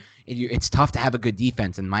up there, it's tough to have a good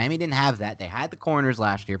defense. And Miami didn't have that. They had the corners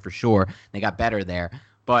last year for sure. They got better there.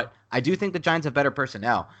 But I do think the Giants have better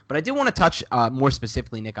personnel. But I do want to touch more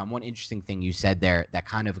specifically, Nick, on one interesting thing you said there that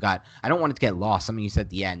kind of I don't want it to get lost, something you said at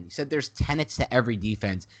the end. You said there's tenets to every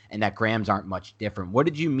defense and that Graham's aren't much different. What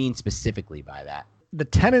did you mean specifically by that? The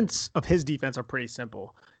tenets of his defense are pretty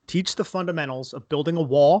simple. Teach the fundamentals of building a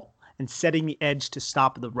wall and setting the edge to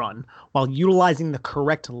stop the run while utilizing the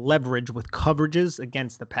correct leverage with coverages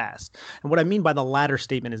against the pass. And what I mean by the latter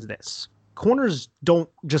statement is this. Corners don't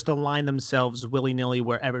just align themselves willy-nilly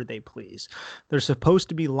wherever they please. They're supposed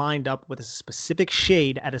to be lined up with a specific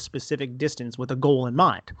shade at a specific distance with a goal in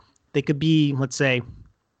mind. They could be, let's say,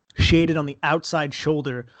 shaded on the outside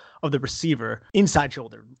shoulder of the receiver, inside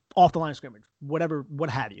shoulder, off the line of scrimmage, whatever, what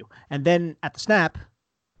have you. And then at the snap,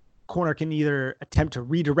 corner can either attempt to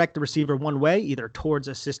redirect the receiver one way, either towards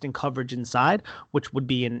assisting coverage inside, which would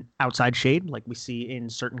be an outside shade like we see in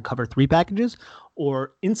certain cover 3 packages,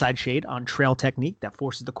 or inside shade on trail technique that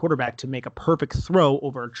forces the quarterback to make a perfect throw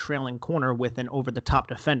over a trailing corner with an over-the-top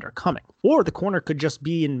defender coming. Or the corner could just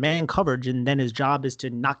be in man coverage, and then his job is to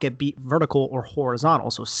not get beat vertical or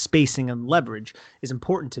horizontal. So spacing and leverage is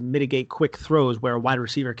important to mitigate quick throws where a wide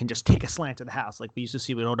receiver can just take a slant to the house like we used to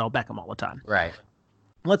see with Odell Beckham all the time. Right.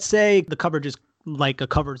 Let's say the coverage is like a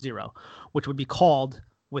cover 0, which would be called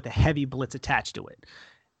with a heavy blitz attached to it.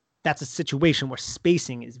 That's a situation where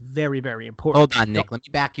spacing is very, very important. Hold on, Nick. Let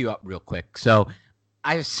me back you up real quick. So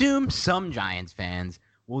I assume some Giants fans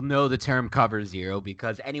will know the term cover 0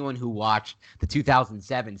 because anyone who watched the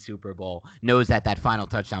 2007 Super Bowl knows that final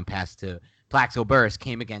touchdown pass to Plaxico Burress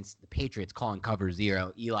came against the Patriots calling cover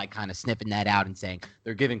 0. Eli kind of sniffing that out and saying,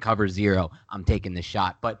 they're giving cover 0. I'm taking the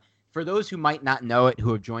shot. But for those who might not know it,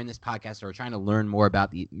 who have joined this podcast or are trying to learn more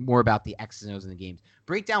about the X's and O's in the games,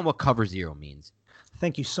 break down what cover 0 means.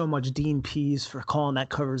 Thank you so much, Dean Pease, for calling that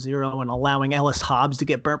cover 0 and allowing Ellis Hobbs to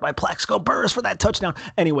get burnt by Plaxico Burress for that touchdown.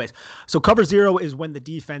 Anyways, so cover 0 is when the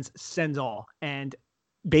defense sends all, and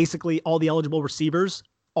basically all the eligible receivers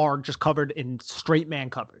are just covered in straight man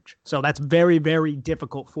coverage. So that's very, very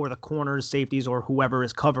difficult for the corners, safeties, or whoever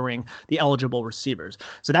is covering the eligible receivers.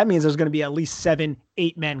 So that means there's going to be at least 7,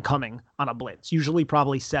 8 men coming on a blitz, usually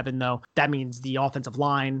probably 7 though. That means the offensive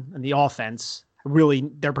line and the offense, really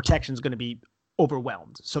their protection is going to be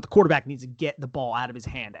overwhelmed. So the quarterback needs to get the ball out of his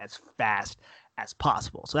hand as fast as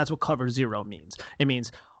possible. So that's what cover 0 means. It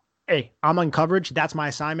means, hey, I'm on coverage. That's my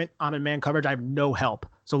assignment. I'm in man coverage. I have no help.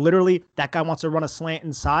 So literally, that guy wants to run a slant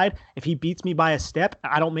inside. If he beats me by a step,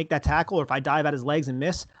 I don't make that tackle, or if I dive at his legs and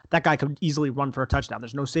miss, that guy could easily run for a touchdown.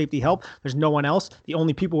 There's no safety help. There's no one else. The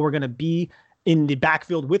only people who are going to be in the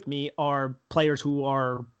backfield with me are players who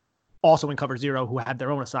are also in cover 0, who have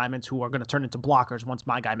their own assignments, who are going to turn into blockers once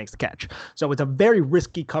my guy makes the catch. So it's a very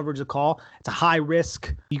risky coverage to call. It's a high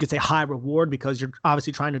risk. You could say high reward because you're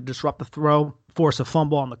obviously trying to disrupt the throw, force a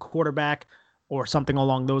fumble on the quarterback, or something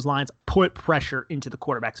along those lines. Put pressure into the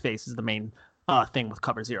quarterback's face is the main thing with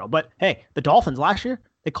cover 0. But hey, the Dolphins last year,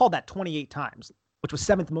 they called that 28 times, which was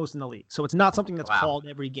 7th most in the league. So it's not something that's called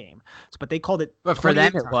every game. But they called it. But for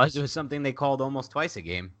them, it was something they called almost twice a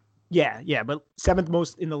game. Yeah, but 7th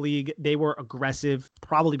most in the league. They were aggressive,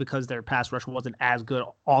 probably because their pass rush wasn't as good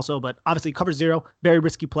also. But obviously cover 0, very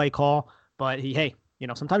risky play call. But hey,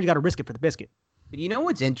 sometimes you got to risk it for the biscuit. But you know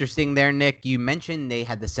what's interesting there, Nick? You mentioned they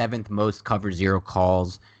had the 7th most cover zero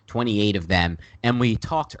calls, 28 of them. And we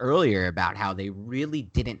talked earlier about how they really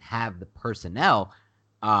didn't have the personnel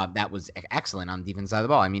that was excellent on the defense side of the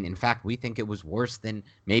ball. I mean, in fact, we think it was worse than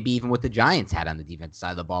maybe even what the Giants had on the defense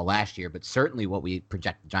side of the ball last year, but certainly what we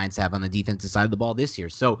project the Giants to have on the defensive side of the ball this year.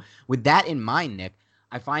 So with that in mind, Nick,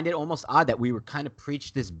 I find it almost odd that we were kind of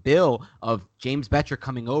preached this bill of James Bettcher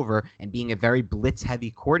coming over and being a very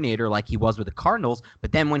blitz-heavy coordinator like he was with the Cardinals,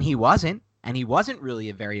 but then when he wasn't, and he wasn't really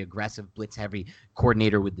a very aggressive blitz-heavy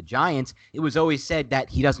coordinator with the Giants, it was always said that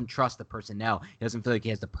he doesn't trust the personnel. He doesn't feel like he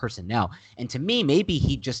has the personnel. And to me, maybe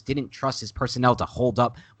he just didn't trust his personnel to hold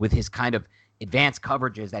up with his kind of advanced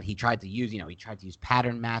coverages that he tried to use. You know, he tried to use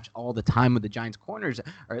pattern match all the time with the Giants corners,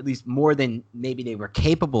 or at least more than maybe they were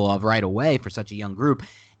capable of right away for such a young group.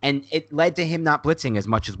 And it led to him not blitzing as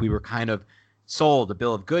much as we were kind of sold a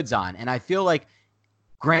bill of goods on. And I feel like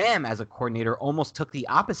Graham, as a coordinator, almost took the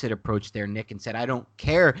opposite approach there, Nick, and said, I don't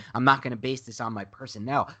care. I'm not going to base this on my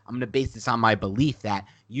personnel. I'm going to base this on my belief that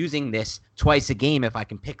using this twice a game, if I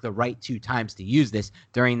can pick the right 2 times to use this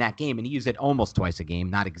during that game, and he used it almost twice a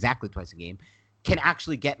game, not exactly twice a game, can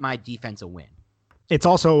actually get my defense a win. It's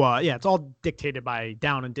also, it's all dictated by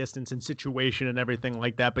down and distance and situation and everything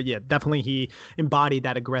like that. But yeah, definitely he embodied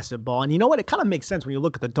that aggressive ball. And you know what? It kind of makes sense when you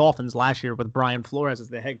look at the Dolphins last year with Brian Flores as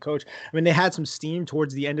the head coach. I mean, they had some steam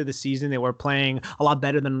towards the end of the season. They were playing a lot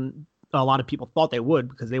better than a lot of people thought they would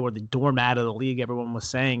because they were the doormat of the league. Everyone was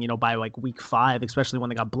saying, by like week 5, especially when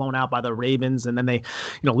they got blown out by the Ravens and then they,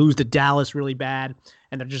 lose to Dallas really bad.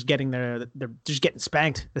 And they're just getting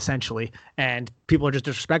spanked essentially, and people are just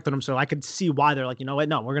disrespecting them. So I could see why they're like, you know what?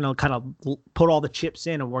 No, we're gonna kind of put all the chips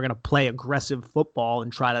in, and we're gonna play aggressive football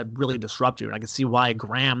and try to really disrupt you. And I can see why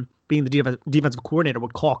Graham, being the defensive coordinator,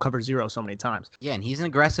 would call cover 0 so many times. Yeah, and he's an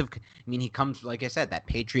aggressive. I mean, he comes, like I said, that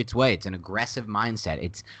Patriots way. It's an aggressive mindset.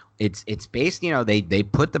 It's based. They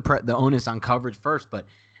put the onus on coverage first, but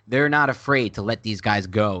they're not afraid to let these guys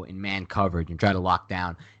go in man coverage and try to lock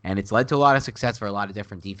down. And it's led to a lot of success for a lot of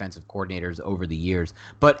different defensive coordinators over the years.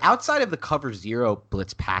 But outside of the cover 0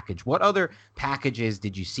 blitz package, what other packages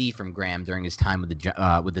did you see from Graham during his time with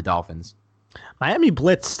the Dolphins? Miami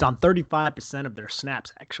blitzed on 35% of their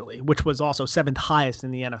snaps, actually, which was also 7th highest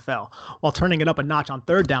in the NFL, while turning it up a notch on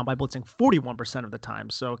 3rd down by blitzing 41% of the time.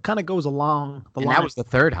 So it kind of goes along the line. And that was the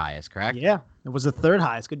 3rd highest, correct? Yeah, it was the 3rd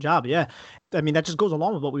highest. Good job. Yeah. I mean, that just goes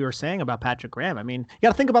along with what we were saying about Patrick Graham. I mean, you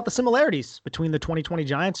got to think about the similarities between the 2020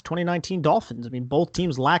 Giants, 2019 Dolphins. I mean, both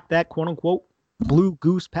teams lacked that quote unquote blue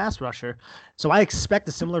goose pass rusher. So I expect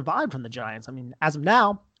a similar vibe from the Giants. I mean, as of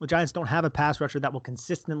now, the Giants don't have a pass rusher that will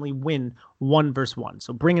consistently win 1-versus-1.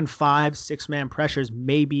 So bringing 5-6-man pressures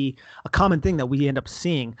may be a common thing that we end up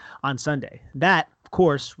seeing on Sunday. That, of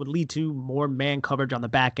course, would lead to more man coverage on the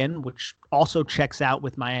back end, which also checks out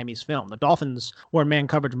with Miami's film. The Dolphins were man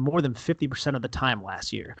coverage more than 50% of the time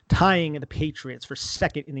last year, tying the Patriots for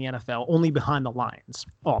 2nd in the NFL, only behind the Lions.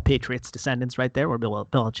 All Patriots descendants right there were Bill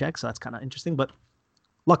Belichick, so that's kind of interesting. But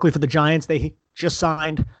luckily for the Giants, they just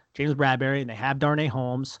signed James Bradbury, and they have Darnay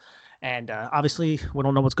Holmes. And obviously, we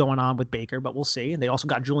don't know what's going on with Baker, but we'll see. And they also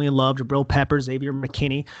got Julian Love, Jabril Peppers, Xavier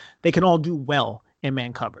McKinney. They can all do well in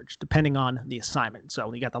man coverage, depending on the assignment.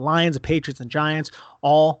 So you got the Lions, the Patriots, and Giants,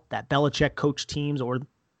 all that Belichick coach teams or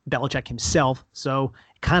Belichick himself. So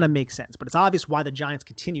it kind of makes sense. But it's obvious why the Giants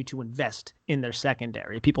continue to invest in their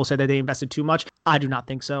secondary. People said that they invested too much. I do not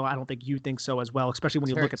think so. I don't think you think so as well, especially when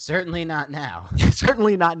you look at... Certainly not now.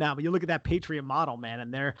 Certainly not now. But you look at that Patriot model, man,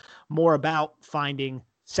 and they're more about finding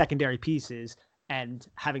secondary pieces and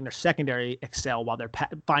having their secondary excel while they're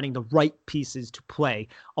finding the right pieces to play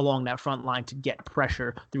along that front line to get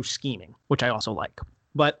pressure through scheming, which I also like.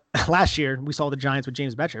 But last year, we saw the Giants with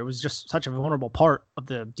James Bettcher. It was just such a vulnerable part of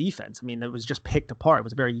the defense. I mean, it was just picked apart. It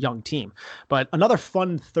was a very young team. But another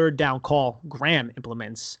fun 3rd down call Graham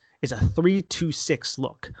implements is a 3-2-6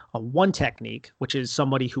 look, a 1 technique, which is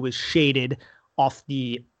somebody who is shaded off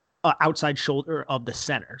the outside shoulder of the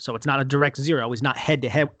center. So it's not a direct 0. He's not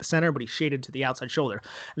head-to-head with the center, but he's shaded to the outside shoulder.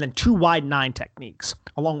 And then 2 wide 9 techniques,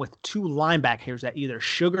 along with 2 linebackers that either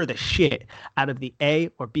sugar the shit out of the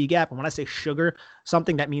A or B gap. And when I say sugar,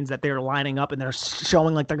 something that means that they're lining up and they're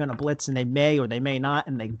showing like they're going to blitz, and they may or they may not,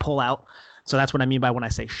 and they pull out. So that's what I mean by when I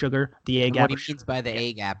say sugar, the A gap. What he means by the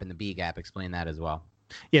A gap and the B gap, explain that as well.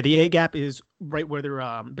 Yeah, the A gap is right where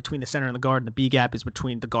they're between the center and the guard, and the B gap is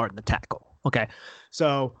between the guard and the tackle. Okay,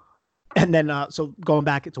 so... And then, so going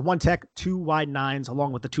back, it's a 1 tech, 2 wide 9s,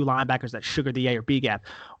 along with the 2 linebackers that sugar the A or B gap,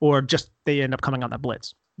 or just they end up coming on that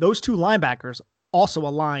blitz. Those 2 linebackers also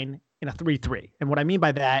align in a 3-3. And what I mean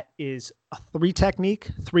by that is a 3 technique,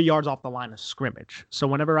 3 yards off the line of scrimmage. So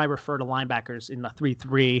whenever I refer to linebackers in a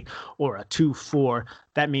 3-3 or a 2-4,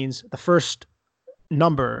 that means the first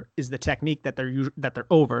number is the technique that they're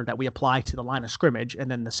over, that we apply to the line of scrimmage, and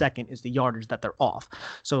then the second is the yardage that they're off.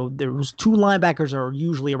 So those 2 linebackers are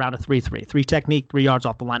usually around a 3-3, 3 technique, 3 yards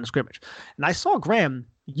off the line of scrimmage. And I saw Graham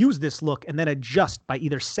use this look and then adjust by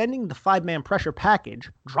either sending the 5-man pressure package,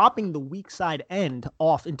 dropping the weak side end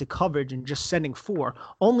off into coverage and just sending 4,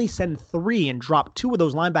 only send 3 and drop 2 of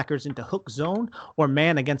those linebackers into hook zone or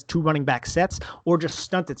man against 2 running back sets, or just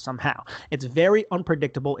stunt it somehow. It's very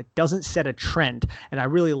unpredictable. It doesn't set a trend. And I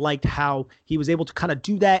really liked how he was able to kind of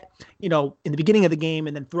do that, in the beginning of the game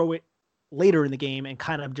and then throw it later in the game and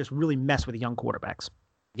kind of just really mess with young quarterbacks.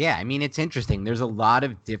 Yeah, I mean, it's interesting. There's a lot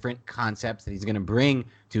of different concepts that he's going to bring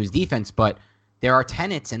to his defense, but there are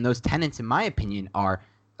tenets, and those tenets, in my opinion, are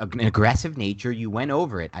an aggressive nature. You went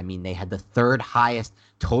over it. I mean, they had the 3rd highest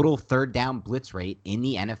total third down blitz rate in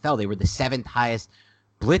the NFL. They were the 7th highest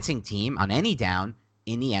blitzing team on any down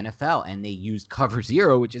in the NFL, and they used cover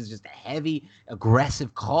 0, which is just a heavy,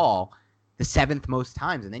 aggressive call, the 7th most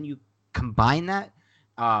times. And then you combine that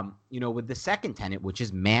with the second tenet, which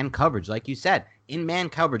is man coverage. Like you said, in man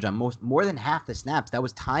coverage on more than half the snaps, that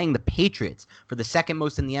was tying the Patriots for the second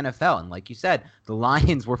most in the NFL. And like you said, the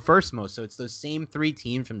Lions were first most. So it's those same 3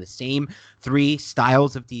 teams from the same 3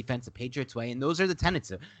 styles of defense, the Patriots way. And those are the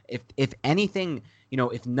tenets. If anything,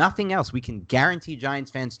 if nothing else, we can guarantee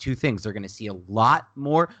Giants fans 2 things. They're going to see a lot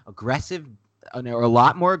more aggressive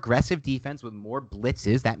defense with more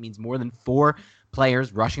blitzes. That means more than 4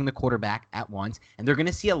 players rushing the quarterback at once, and they're going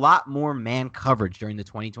to see a lot more man coverage during the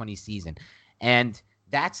 2020 season. And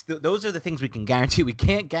those are the things we can guarantee. We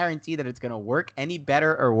can't guarantee that it's going to work any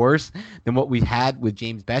better or worse than what we've had with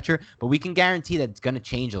James Bettcher, but we can guarantee that it's going to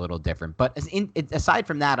change a little different. But aside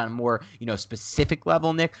from that, on a more specific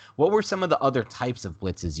level, Nick, what were some of the other types of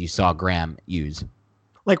blitzes you saw Graham use?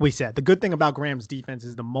 Like we said, the good thing about Graham's defense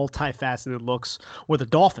is the multifaceted looks where the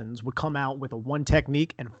Dolphins would come out with a 1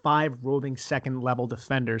 technique and 5 roving second-level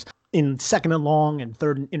defenders in second and long and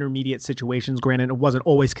third and intermediate situations. Granted, it wasn't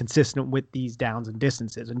always consistent with these downs and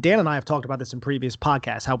distances. And Dan and I have talked about this in previous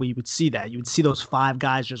podcasts, how we would see that. You would see those 5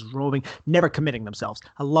 guys just roving, never committing themselves.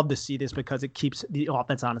 I love to see this because it keeps the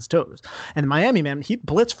offense on its toes. And Miami, man, he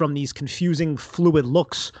blitzed from these confusing, fluid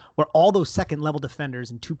looks where all those second-level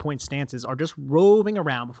defenders in 2-point stances are just roving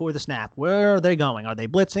around before the snap. Where are they going? Are they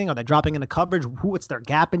blitzing? Are they dropping into coverage? What's their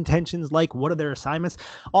gap intentions like? What are their assignments?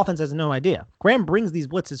 Offense has no idea. Graham brings these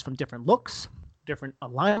blitzes from different looks, different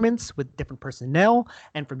alignments with different personnel,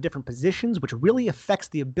 and from different positions, which really affects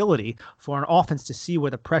the ability for an offense to see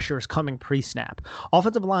where the pressure is coming pre-snap.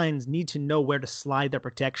 Offensive lines need to know where to slide their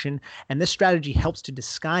protection, and this strategy helps to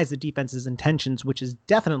disguise the defense's intentions, which is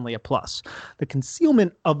definitely a plus. The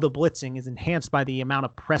concealment of the blitzing is enhanced by the amount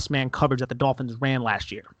of press man coverage that the Dolphins ran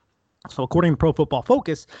last year. So according to Pro Football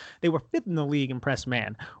Focus, they were 5th in the league in press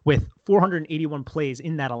man with 481 plays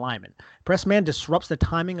in that alignment. Press man disrupts the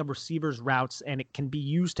timing of receivers' routes, and it can be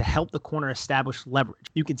used to help the corner establish leverage.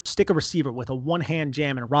 You can stick a receiver with a one-hand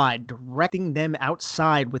jam and ride, directing them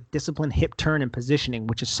outside with disciplined hip turn and positioning,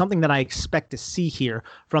 which is something that I expect to see here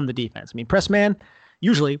from the defense. I mean, press man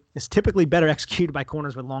usually is typically better executed by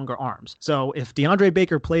corners with longer arms. So if DeAndre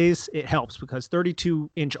Baker plays, it helps because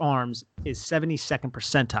 32-inch arms is 72nd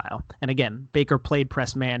percentile. And again, Baker played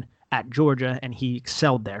press man at Georgia, and he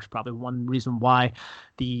excelled there. It's probably one reason why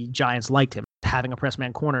the Giants liked him. Having a press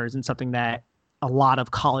man corner isn't something that a lot of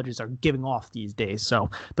colleges are giving off these days. So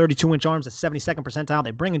 32-inch arms is 72nd percentile. They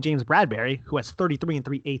bring in James Bradbury, who has 33 and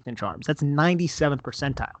 3/8-inch arms. That's 97th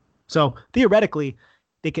percentile. So theoretically,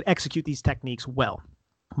 they could execute these techniques well.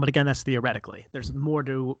 But again, that's theoretically. There's more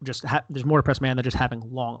to press man than just having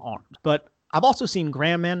long arms. But I've also seen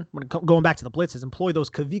Graham, man, going back to the blitzes, employ those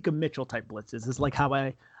Kavika Mitchell type blitzes. Is like how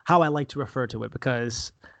I like to refer to it,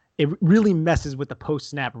 because it really messes with the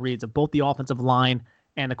post-snap reads of both the offensive line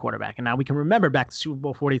and the quarterback. And now we can remember back to Super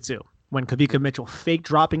Bowl 42 when Kavika Mitchell faked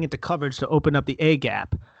dropping into coverage to open up the A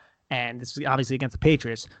gap. And this is obviously against the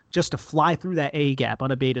Patriots, just to fly through that A gap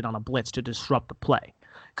unabated on a blitz to disrupt the play.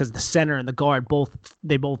 Because the center and the guard both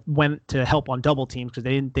went to help on double teams because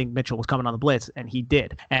they didn't think Mitchell was coming on the blitz, and he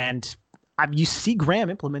did. And you see Graham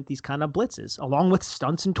implement these kind of blitzes along with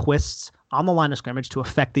stunts and twists on the line of scrimmage to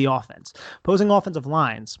affect the offense. Opposing offensive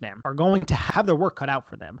lines, man, are going to have their work cut out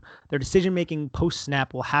for them. Their decision-making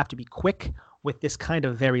post-snap will have to be quick with this kind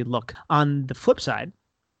of varied look. On the flip side,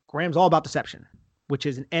 Graham's all about deception, which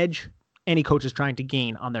is an edge any coach is trying to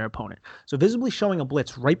gain on their opponent. So visibly showing a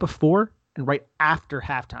blitz right before and right after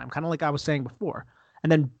halftime, kind of like I was saying before,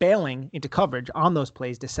 and then bailing into coverage on those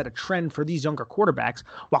plays to set a trend for these younger quarterbacks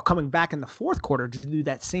while coming back in the fourth quarter to do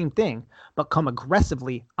that same thing, but come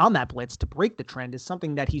aggressively on that blitz to break the trend is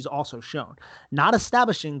something that he's also shown. Not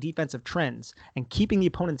establishing defensive trends and keeping the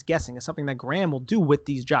opponents guessing is something that Graham will do with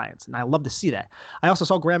these Giants, and I love to see that. I also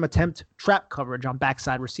saw Graham attempt trap coverage on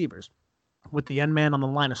backside receivers with the end man on the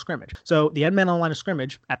line of scrimmage. So the end man on the line of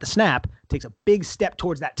scrimmage at the snap takes a big step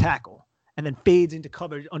towards that tackle and then fades into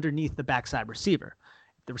coverage underneath the backside receiver.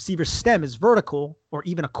 If the receiver's stem is vertical or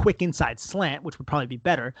even a quick inside slant, which would probably be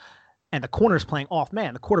better, and the corner's playing off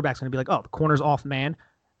man, the quarterback's going to be like, oh, the corner's off man.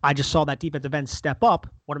 I just saw that defensive end step up.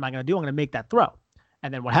 What am I going to do? I'm going to make that throw.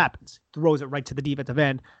 And then what happens? Throws it right to the defensive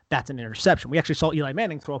end. That's an interception. We actually saw Eli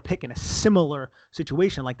Manning throw a pick in a similar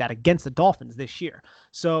situation like that against the Dolphins this year.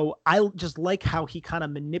 So I just like how he kind of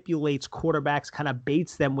manipulates quarterbacks, kind of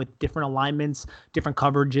baits them with different alignments, different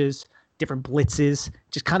coverages, different blitzes,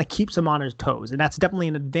 just kind of keeps him on his toes. And that's definitely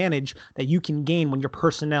an advantage that you can gain when your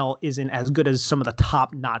personnel isn't as good as some of the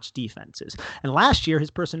top-notch defenses. And last year,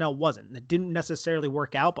 his personnel wasn't. It didn't necessarily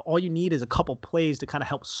work out, but all you need is a couple plays to kind of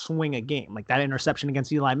help swing a game. Like that interception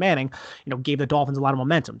against Eli Manning, gave the Dolphins a lot of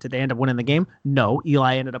momentum. Did they end up winning the game? No.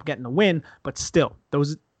 Eli ended up getting the win, but still,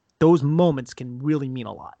 those moments can really mean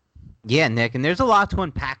a lot. Yeah, Nick, and there's a lot to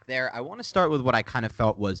unpack there. I want to start with what I kind of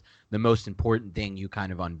felt was the most important thing you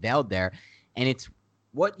kind of unveiled there, and it's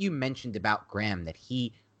what you mentioned about Graham, that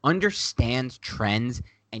he understands trends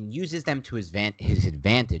and uses them to his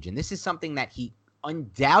advantage, and this is something that he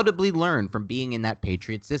undoubtedly learned from being in that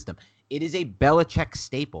Patriot system. It is a Belichick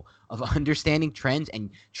staple of understanding trends and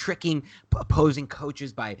tricking opposing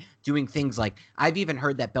coaches by doing things like, I've even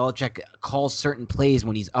heard that Belichick calls certain plays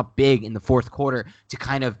when he's up big in the fourth quarter to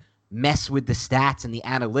kind of mess with the stats and the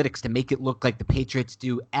analytics to make it look like the Patriots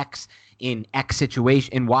do X in X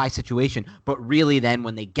situation, in Y situation, but really then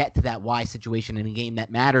when they get to that Y situation in a game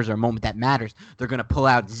that matters or a moment that matters, they're going to pull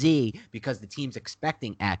out Z because the team's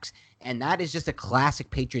expecting X. And that is just a classic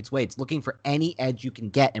Patriots way. It's looking for any edge you can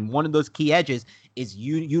get, and one of those key edges is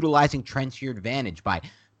utilizing trends to your advantage by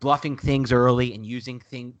bluffing things early and using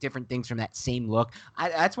different things from that same look.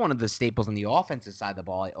 That's one of the staples on the offensive side of the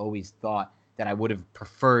ball I always thought that I would have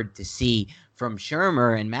preferred to see from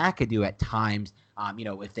Shurmur and McAdoo at times,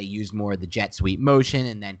 if they used more of the jet sweep motion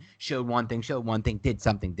and then showed one thing, did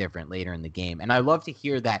something different later in the game. And I love to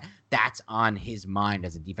hear that that's on his mind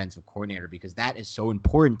as a defensive coordinator, because that is so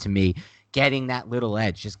important to me, getting that little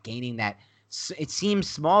edge, just gaining that. It seems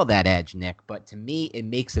small, that edge, Nick, but to me, it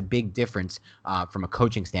makes a big difference from a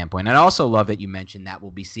coaching standpoint. And I also love that you mentioned that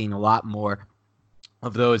we'll be seeing a lot more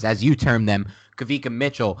of those, as you term them, Kavika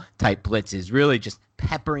Mitchell type blitzes, really just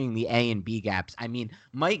peppering the A and B gaps. I mean,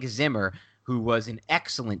 Mike Zimmer, who was an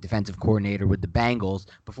excellent defensive coordinator with the Bengals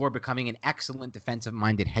before becoming an excellent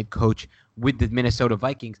defensive-minded head coach with the Minnesota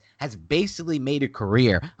Vikings, has basically made a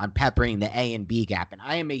career on peppering the A and B gap. And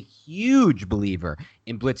I am a huge believer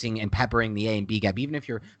in blitzing and peppering the A and B gap, even if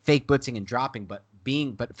you're fake blitzing and dropping, but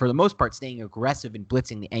for the most part, staying aggressive and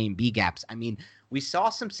blitzing the A and B gaps. I mean, we saw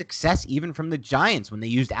some success even from the Giants when they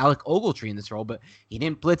used Alec Ogletree in this role, but he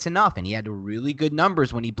didn't blitz enough, and he had really good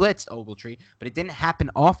numbers when he blitzed Ogletree, but it didn't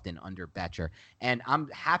happen often under Betcher. And I'm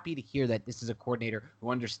happy to hear that this is a coordinator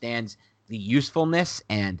who understands the usefulness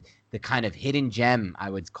and the kind of hidden gem,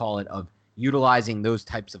 I would call it, of utilizing those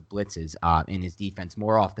types of blitzes in his defense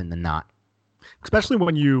more often than not. Especially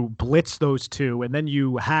when you blitz those two and then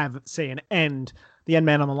you have, say, the end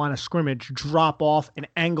man on the line of scrimmage drop off and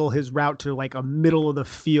angle his route to like a middle of the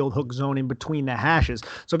field hook zone in between the hashes.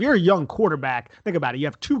 So if you're a young quarterback, think about it. You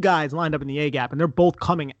have two guys lined up in the A gap and they're both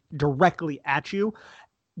coming directly at you.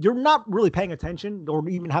 You're not really paying attention or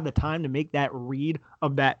even have the time to make that read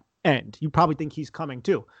of that end. You probably think he's coming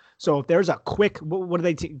too. So if there's a quick, what do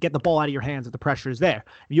they get the ball out of your hands if the pressure is there?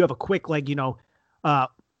 If you have a quick,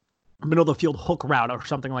 middle of the field hook route or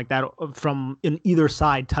something like that from an either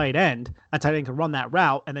side tight end, a tight end can run that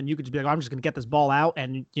route, and then you could just be like, I'm just going to get this ball out,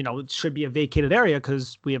 and it should be a vacated area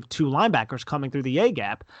because we have two linebackers coming through the A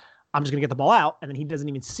gap. I'm just going to get the ball out, and then he doesn't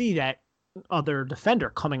even see that other defender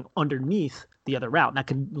coming underneath the other route, and that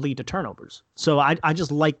can lead to turnovers. So I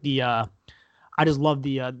just like I just love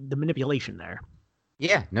the manipulation there.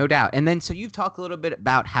 Yeah, no doubt. And then so you've talked a little bit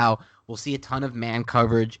about how we'll see a ton of man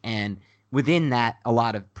coverage, and within that, a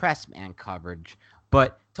lot of press man coverage.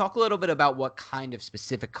 But talk a little bit about what kind of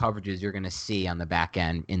specific coverages you're going to see on the back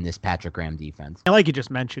end in this Patrick Graham defense. And like you just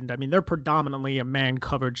mentioned, I mean, they're predominantly a man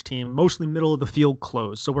coverage team, mostly middle of the field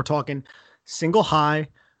close. So we're talking single high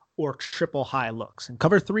or triple high looks. And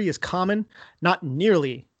cover 3 is common, not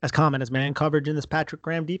nearly as common as man coverage in this Patrick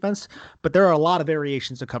Graham defense, but there are a lot of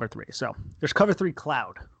variations to cover 3. So there's cover 3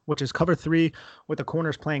 cloud, which is cover 3 with the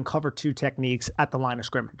corners playing cover 2 techniques at the line of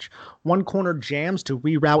scrimmage. One corner jams to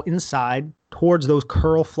reroute inside towards those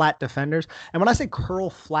curl flat defenders. And when I say curl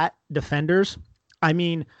flat defenders, I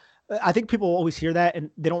mean, I think people always hear that and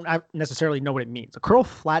they don't necessarily know what it means. A curl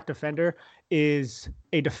flat defender is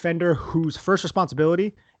a defender whose first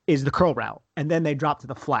responsibility is the curl route, and then they drop to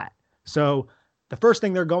the flat. So the first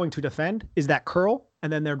thing they're going to defend is that curl,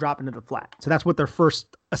 and then they're dropping to the flat. So that's what their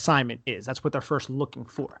first assignment is. That's what they're first looking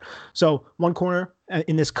for. So one corner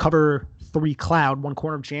in this cover 3 cloud, one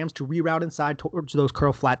corner jams to reroute inside towards those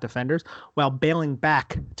curl flat defenders while bailing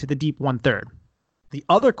back to the deep 1/3. The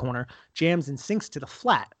other corner jams and sinks to the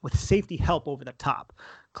flat with safety help over the top.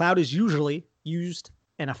 Cloud is usually used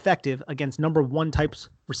and effective against number 1 types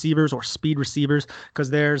receivers or speed receivers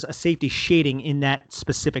because there's a safety shading in that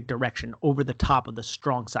specific direction over the top of the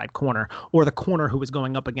strong side corner or the corner who is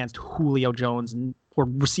going up against Julio Jones or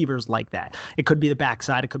receivers like that. It could be the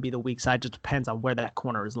backside, it could be the weak side, just depends on where that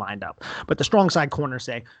corner is lined up. But the strong side corner,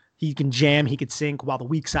 say, he can jam, he could sink, while the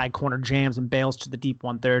weak side corner jams and bails to the deep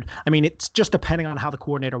 1/3. I mean, it's just depending on how the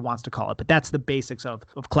coordinator wants to call it, but that's the basics of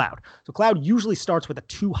cloud. So cloud usually starts with a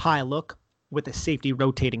 2-high look with a safety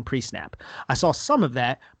rotating pre-snap. I saw some of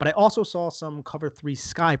that, but I also saw some cover 3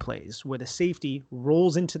 sky plays where the safety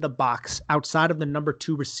rolls into the box outside of the number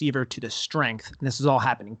 2 receiver to the strength. And this is all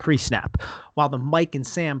happening pre-snap, while the Mike and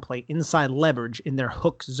Sam play inside leverage in their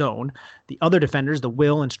hook zone. The other defenders, the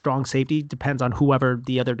will and strong safety, depends on whoever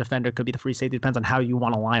the other defender could be, the free safety, depends on how you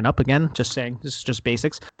want to line up. Again, just saying, this is just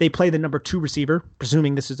basics. They play the number 2 receiver,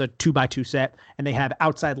 presuming this is a 2x2 set, and they have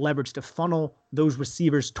outside leverage to funnel those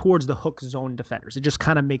receivers towards the hook zone defenders. It just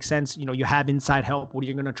kind of makes sense. You know, you have inside help. What are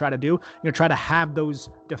you going to try to do? You're going to try to have those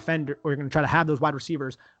defender, or you're going to try to have those wide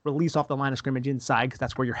receivers release off the line of scrimmage inside because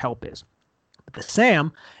that's where your help is. But the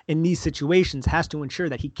Sam in these situations has to ensure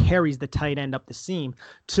that he carries the tight end up the seam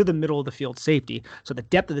to the middle of the field safety. So the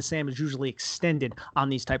depth of the Sam is usually extended on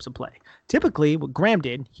these types of play. Typically, what Graham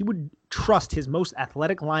did, he would trust his most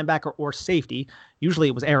athletic linebacker or safety. Usually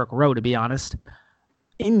it was Eric Rowe, to be honest,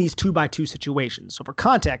 in these 2x2 situations. So for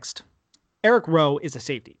context, Eric Rowe is a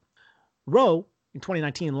safety. Rowe in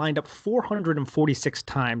 2019 lined up 446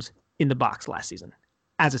 times in the box last season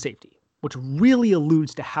as a safety, which really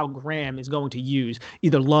alludes to how Graham is going to use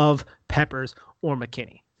either Love, Peppers, or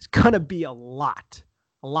McKinney. It's going to be a lot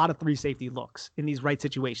of 3 safety looks in these right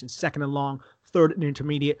situations, 2nd and long, 3rd and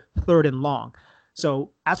intermediate, 3rd and long.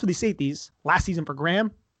 So as for these safeties, last season for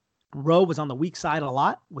Graham, Rowe was on the weak side a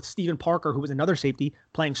lot with Steven Parker, who was another safety,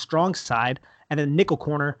 playing strong side. And then nickel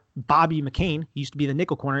corner, Bobby McCain, who used to be the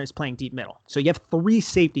nickel corner, is playing deep middle. So you have 3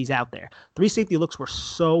 safeties out there. 3 safety looks were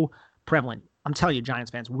so prevalent. I'm telling you,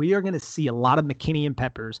 Giants fans, we are going to see a lot of McKinney and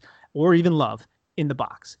Peppers or even Love in the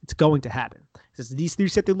box. It's going to happen. These 3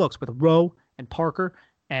 safety looks with Rowe and Parker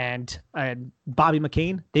and Bobby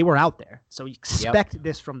McCain, they were out there. So you expect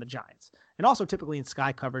this from the Giants. And also typically in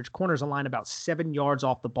sky coverage, corners align about 7 yards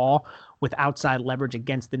off the ball with outside leverage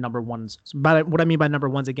against the number 1s. But what I mean by number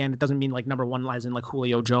 1s, again, it doesn't mean like number 1 lies in like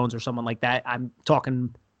Julio Jones or someone like that. I'm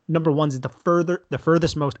talking number 1s is the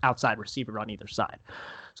furthest most outside receiver on either side.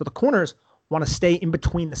 So the corners want to stay in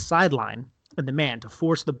between the sideline and the man to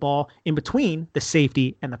force the ball in between the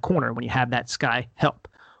safety and the corner when you have that sky help.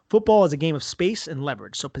 Football is a game of space and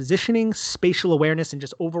leverage, so positioning, spatial awareness, and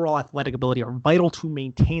just overall athletic ability are vital to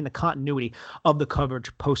maintain the continuity of the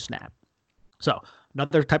coverage post-snap. So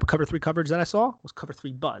another type of cover 3 coverage that I saw was cover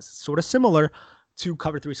 3 buzz, sort of similar to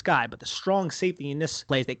cover 3 sky, but the strong safety in this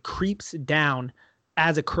play is that creeps down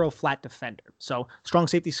as a curl flat defender. So strong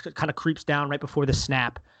safety kind of creeps down right before the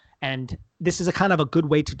snap, and this is a kind of a good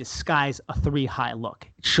way to disguise a 3-high look.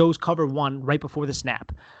 It shows cover 1 right before the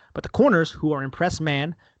snap. But the corners, who are in press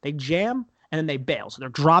man, they jam and then they bail. So they're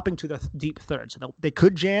dropping to the deep 3rd. So they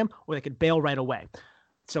could jam or they could bail right away.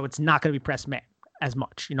 So it's not going to be press man as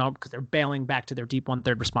much, because they're bailing back to their deep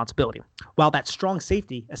 1/3 responsibility. While that strong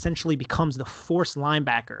safety essentially becomes the force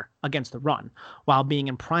linebacker against the run, while being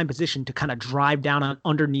in prime position to kind of drive down on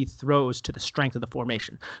underneath throws to the strength of the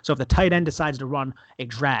formation. So if the tight end decides to run a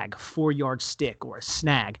drag, 4-yard stick, or a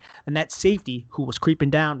snag, then that safety, who was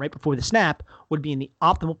creeping down right before the snap, would be in the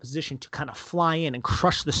optimal position to kind of fly in and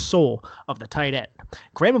crush the soul of the tight end.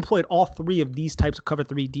 Graham employed all 3 of these types of cover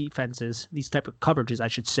 3 defenses, these type of coverages, I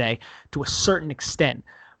should say, to a certain extent,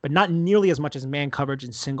 but not nearly as much as man coverage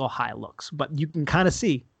and single high looks. But you can kind of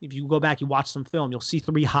see, if you go back, you watch some film, you'll see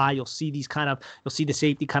 3 high, you'll see the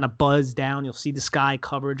safety kind of buzz down, you'll see the sky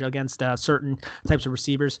coverage against certain types of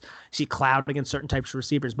receivers, you see cloud against certain types of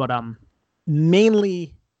receivers, but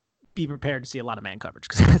mainly be prepared to see a lot of man coverage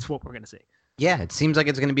because that's what we're going to see. Yeah, it seems like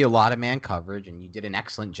it's going to be a lot of man coverage, and you did an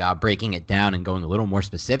excellent job breaking it down and going a little more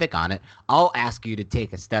specific on it. I'll ask you to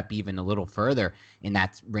take a step even a little further in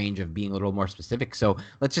that range of being a little more specific. So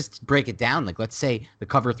let's just break it down. Like, let's say the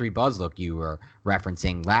cover 3 buzz look you were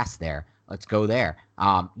referencing last there. Let's go there.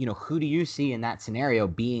 Who do you see in that scenario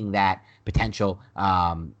being that potential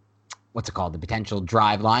the potential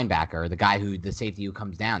drive linebacker, the guy the safety who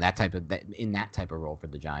comes down, in that type of role for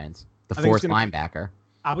the Giants, the fourth linebacker?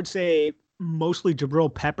 I would say mostly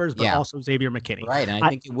Jabril Peppers, but also Xavier McKinney. Right, and I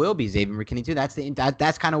think it will be Xavier McKinney too.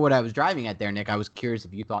 That's kind of what I was driving at there, Nick. I was curious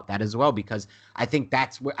if you thought that as well, because I think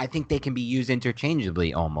they can be used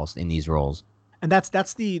interchangeably almost in these roles. And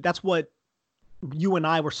that's what you and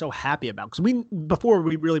I were so happy about, because before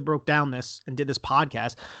we really broke down this and did this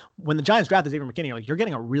podcast, when the Giants drafted Xavier McKinney, like, you're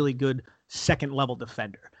getting a really good second level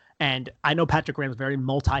defender. And I know Patrick Graham's very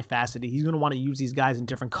multifaceted. He's going to want to use these guys in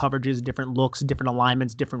different coverages, different looks, different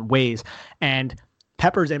alignments, different ways. And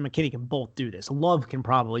Peppers and McKinney can both do this. Love can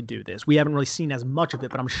probably do this. We haven't really seen as much of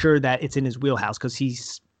it, but I'm sure that it's in his wheelhouse because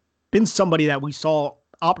he's been somebody that we saw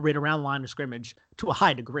operate around line of scrimmage to a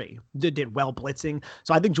high degree. Did well blitzing.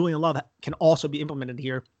 So I think Julian Love can also be implemented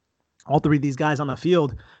here. All three of these guys on the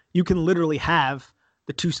field, you can literally have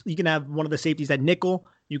you can have one of the safeties at nickel.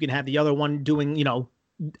 You can have the other one doing,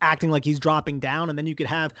 acting like he's dropping down, and then you could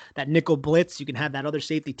have that nickel blitz. You can have that other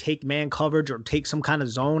safety take man coverage or take some kind of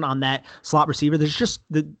zone on that slot receiver. There's just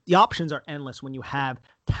the options are endless when you have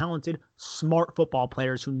talented, smart football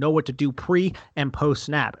players who know what to do pre and post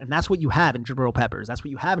snap. And that's what you have in Jabril Peppers. That's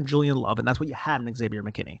what you have in Julian Love, and that's what you have in Xavier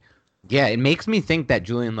McKinney. Yeah, it makes me think that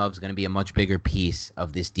Julian Love's going to be a much bigger piece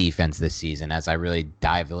of this defense this season as I really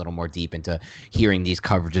dive a little more deep into hearing these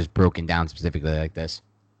coverages broken down specifically like this.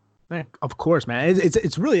 Of course, man.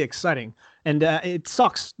 It's really exciting, and it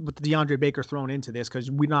sucks with DeAndre Baker thrown into this because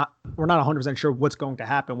we're not 100% sure what's going to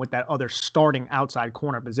happen with that other starting outside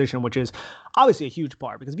corner position, which is obviously a huge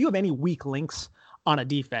part. Because if you have any weak links on a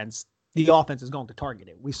defense, the offense is going to target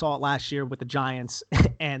it. We saw it last year with the Giants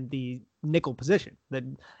and the nickel position. That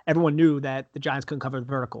everyone knew that the Giants couldn't cover the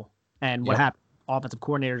vertical, and what happened? Offensive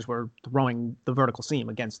coordinators were throwing the vertical seam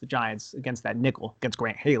against the Giants, against that nickel, against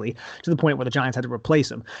Grant Haley, to the point where the Giants had to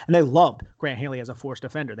replace him. And they loved Grant Haley as a force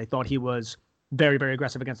defender. They thought he was very, very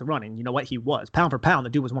aggressive against the run. And you know what? He was. Pound for pound, the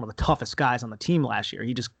dude was one of the toughest guys on the team last year.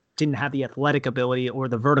 He just didn't have the athletic ability or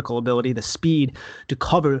the vertical ability, the speed to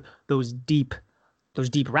cover those deep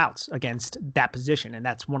routes against that position. And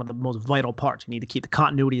that's one of the most vital parts. You need to keep the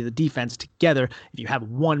continuity of the defense together. If you have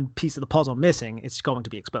one piece of the puzzle missing, it's going to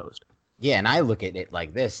be exposed. Yeah, and I look at it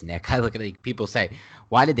like this, Nick. I look at it, people say,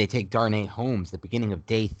 why did they take Darnay Holmes the beginning of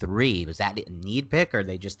day 3? Was that a need pick, or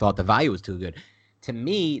they just thought the value was too good? To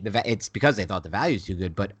me, it's because they thought the value is too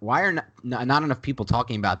good, but why are not enough people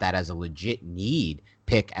talking about that as a legit need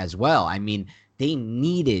pick as well? I mean, they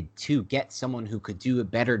needed to get someone who could do a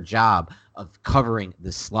better job of covering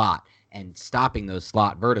the slot and stopping those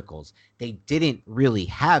slot verticals. They didn't really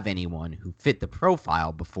have anyone who fit the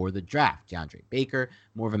profile before the draft. DeAndre Baker,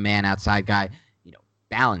 more of a man outside guy,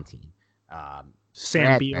 Ballentine,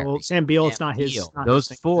 Sam Beal. It's not his. Those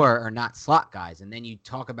 4 are not slot guys. And then you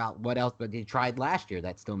talk about what else but they tried last year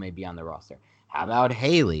that still may be on the roster. How about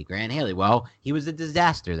Haley, Grant Haley? Well, he was a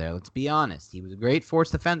disaster there. Let's be honest. He was a great force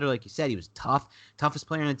defender, like you said. He was toughest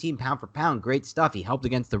player on the team, pound for pound, great stuff. He helped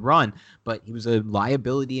against the run, but he was a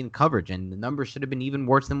liability in coverage, and the numbers should have been even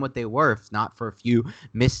worse than what they were, if not for a few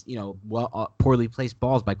poorly placed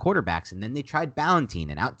balls by quarterbacks. And then they tried Ballentine,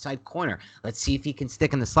 an outside corner. Let's see if he can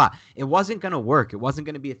stick in the slot. It wasn't going to work. It wasn't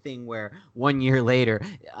going to be a thing where 1 year later,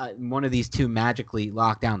 one of these two magically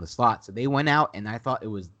locked down the slot. So they went out, and I thought it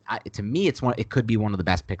was. To me, it could be one of the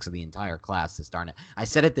best picks of the entire class this darn it. I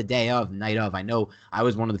said it the night of. I know I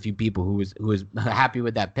was one of the few people who was happy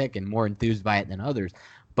with that pick and more enthused by it than others.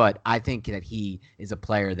 But I think that he is a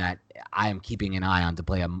player that I am keeping an eye on to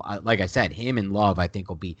play. Like I said, him and Love, I think,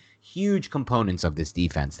 will be huge components of this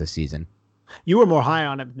defense this season. You were more high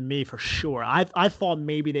on it than me for sure. I thought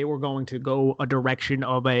maybe they were going to go a direction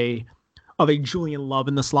of a Julian Love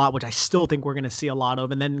in the slot, which I still think we're going to see a lot of.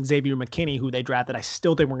 And then Xavier McKinney, who they drafted, I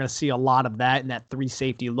still think we're going to see a lot of that in that 3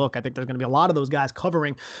 safety look. I think there's going to be a lot of those guys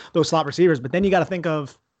covering those slot receivers. But then you got to think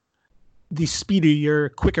of the speedier,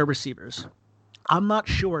 quicker receivers. I'm not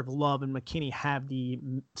sure if Love and McKinney have the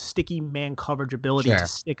sticky man coverage ability to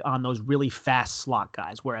stick on those really fast slot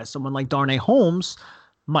guys, whereas someone like Darnay Holmes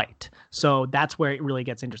might. So that's where it really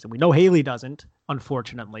gets interesting. We know Haley doesn't,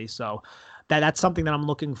 unfortunately. So that's something that I'm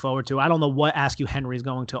looking forward to. I don't know what Askew Henry is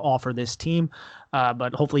going to offer this team,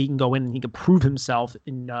 but hopefully he can go in and he can prove himself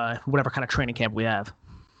in whatever kind of training camp we have.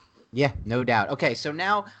 Yeah, no doubt. Okay, so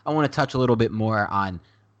now I want to touch a little bit more on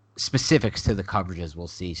specifics to the coverages we'll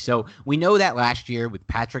see. So we know that last year with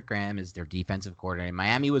Patrick Graham as their defensive coordinator,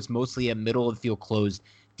 Miami was mostly a middle of the field closed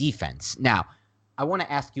defense. Now, I want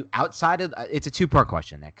to ask you outside of it's a two-part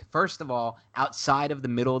question, Nick. First of all, outside of the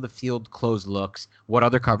middle of the field closed looks, what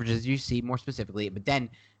other coverages do you see more specifically? But then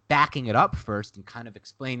backing it up first and kind of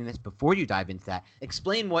explaining this before you dive into that,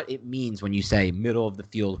 explain what it means when you say middle of the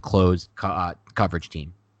field closed coverage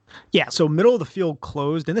team. Yeah, so middle of the field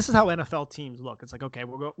closed, and this is how NFL teams look. It's like, okay,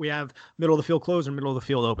 we have middle of the field closed or middle of the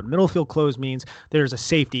field open. Middle of the field closed means there's a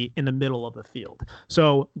safety in the middle of the field.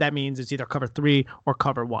 So that means it's either cover 3 or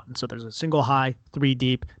cover 1. So there's a single high, 3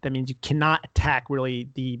 deep. That means you cannot attack really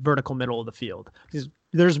the vertical middle of the field.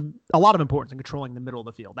 There's a lot of importance in controlling the middle of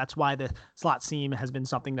the field. That's why the slot seam has been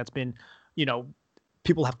something that's been,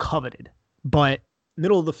 people have coveted. But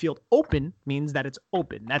middle of the field open means that it's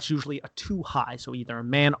open. That's usually a 2 high. So either a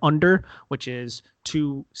man under, which is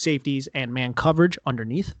 2 safeties and man coverage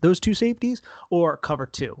underneath those 2 safeties, or cover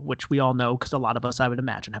 2, which we all know because a lot of us, I would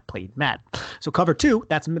imagine, have played Madden. So cover 2,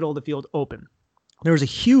 that's middle of the field open. There's a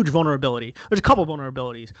huge vulnerability. There's a couple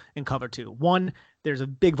vulnerabilities in cover 2. One, there's a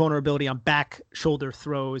big vulnerability on back shoulder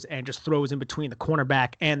throws and just throws in between the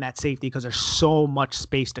cornerback and that safety because there's so much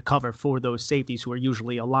space to cover for those safeties who are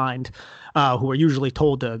usually aligned, who are usually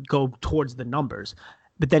told to go towards the numbers.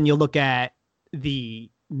 But then you look at the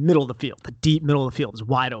middle of the field. The deep middle of the field is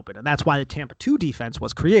wide open. And that's why the Tampa 2 defense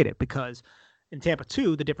was created, because in Tampa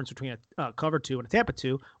 2, the difference between a cover 2 and a Tampa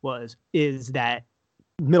 2 is that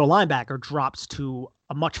middle linebacker drops to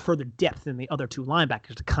a much further depth than the other 2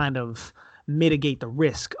 linebackers to kind of mitigate the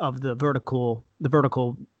risk of the vertical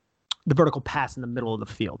pass in the middle of the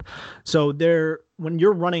field. So when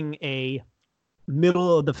you're running a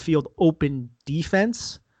middle of the field open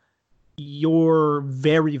defense, you're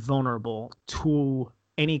very vulnerable to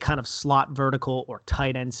any kind of slot vertical or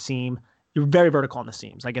tight end seam. You're very vertical on the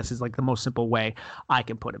seams, I guess is like the most simple way I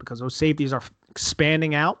can put it, because those safeties are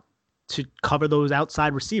expanding out to cover those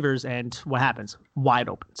outside receivers, and what happens? Wide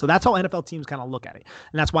open. So that's how NFL teams kind of look at it.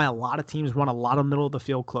 And that's why a lot of teams run a lot of middle of the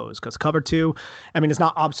field close, because cover 2, it's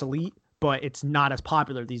not obsolete, but it's not as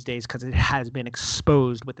popular these days because it has been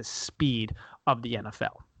exposed with the speed of the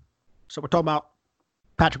NFL. So we're talking about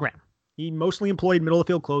Patrick Graham. He mostly employed middle of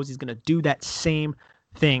the field close. He's going to do that same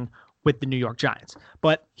thing with the New York Giants.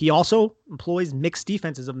 But he also employs mixed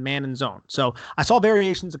defenses of man and zone. So I saw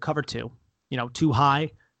variations of cover 2, 2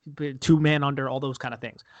 high, 2 man under, all those kind of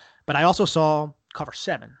things. But I also saw cover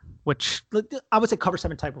 7, which I would say cover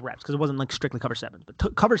 7 type of reps because it wasn't like strictly cover 7.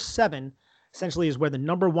 But cover 7 essentially is where the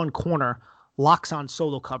number 1 corner locks on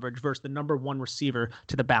solo coverage versus the number 1 receiver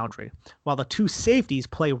to the boundary, while the 2 safeties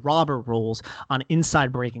play robber roles on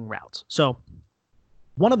inside breaking routes. So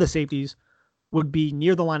one of the safeties would be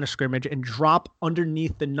near the line of scrimmage and drop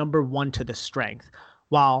underneath the number 1 to the strength,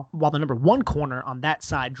 while the number 1 corner on that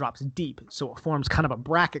side drops deep, so it forms kind of a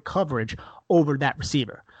bracket coverage over that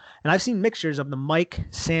receiver. And I've seen mixtures of the Mike,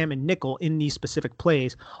 Sam, and nickel in these specific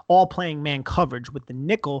plays, all playing man coverage, with the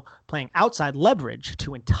nickel playing outside leverage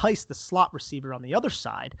to entice the slot receiver on the other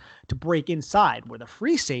side to break inside, where the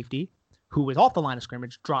free safety, who is off the line of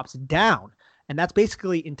scrimmage, drops down. And that's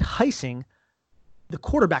basically enticing the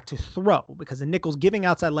quarterback to throw, because the nickel's giving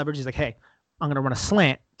outside leverage. He's like, hey, I'm going to run a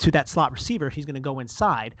slant to that slot receiver. He's going to go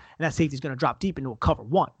inside, and that safety's going to drop deep into a cover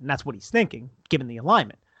 1. And that's what he's thinking, given the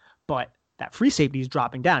alignment. But that free safety is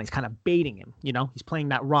dropping down. He's kind of baiting him. He's playing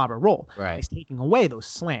that robber role. Right. He's taking away those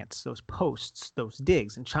slants, those posts, those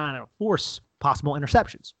digs, and trying to force possible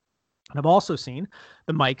interceptions. And I've also seen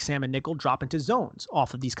the Mike, Sam, and nickel drop into zones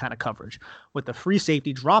off of these kind of coverage, with the free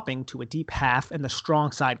safety dropping to a deep half and the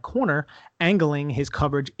strong side corner angling his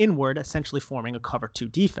coverage inward, essentially forming a cover 2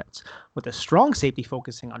 defense, with the strong safety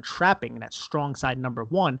focusing on trapping that strong side number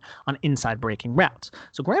 1 on inside breaking routes.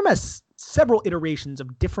 So Graham has several iterations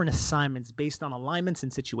of different assignments based on alignments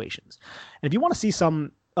and situations. And if you want to see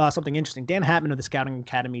something interesting, Dan Hatman of the Scouting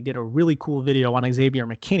Academy did a really cool video on Xavier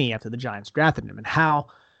McKinney after the Giants drafted him, and how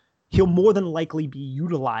he'll more than likely be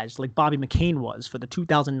utilized like Bobby McCain was for the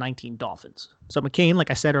 2019 Dolphins. So McCain, like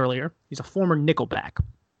I said earlier, he's a former nickelback,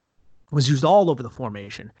 was used all over the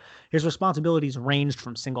formation. His responsibilities ranged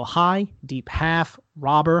from single high, deep half,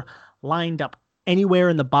 robber, lined up anywhere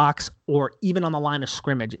in the box, or even on the line of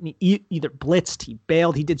scrimmage. And he either blitzed, he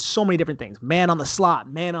bailed, he did so many different things. Man on the slot,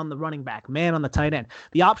 man on the running back, man on the tight end.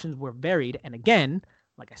 The options were varied, and again,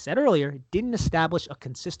 like I said earlier, it didn't establish a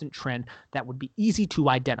consistent trend that would be easy to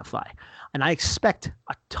identify. And I expect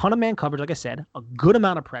a ton of man coverage, like I said, a good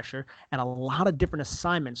amount of pressure, and a lot of different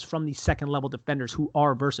assignments from these second-level defenders who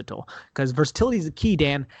are versatile. Because versatility is the key,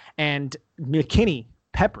 Dan. And McKinney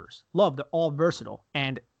Peppers, Love, they're all versatile.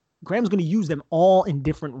 And Graham's going to use them all in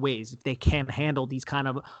different ways if they can handle these kind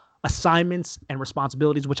of assignments and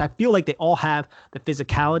responsibilities, which I feel like they all have the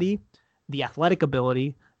physicality, the athletic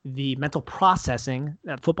ability, the mental processing,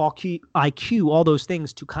 that football IQ, all those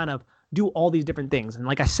things to kind of do all these different things. And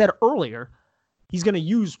like I said earlier, he's going to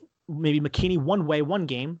use maybe McKinney one way, one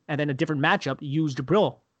game, and then a different matchup, use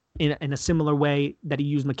Jabril in a similar way that he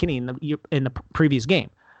used McKinney in the previous game.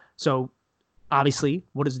 So obviously,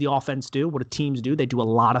 what does the offense do? What do teams do? They do a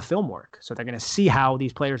lot of film work. So they're going to see how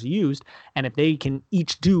these players are used. And if they can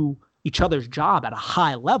each do each other's job at a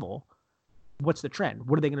high level, what's the trend?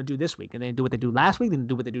 What are they going to do this week? And they do what they do last week? They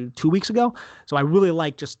do what they do 2 weeks ago? So I really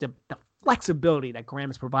like just the flexibility that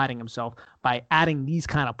Graham is providing himself by adding these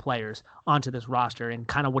kind of players onto this roster. And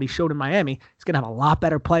kind of what he showed in Miami, he's going to have a lot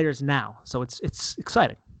better players now. So it's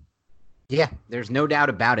exciting. Yeah, there's no doubt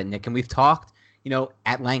about it, Nick. And we've talked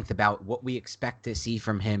at length about what we expect to see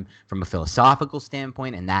from him from a philosophical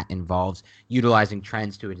standpoint, and that involves utilizing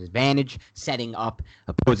trends to his advantage, setting up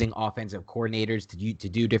opposing offensive coordinators to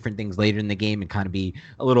do different things later in the game and kind of be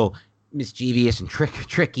a little mischievous and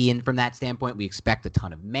tricky. And from that standpoint, we expect a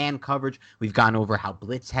ton of man coverage. We've gone over how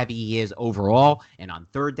blitz heavy he is overall, and on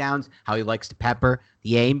third downs, how he likes to pepper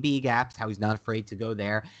the A and B gaps, how he's not afraid to go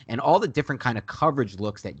there, and all the different kind of coverage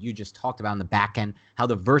looks that you just talked about in the back end, how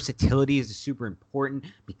the versatility is super important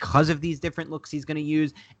because of these different looks he's going to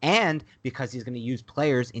use, and because he's going to use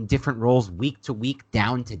players in different roles week to week,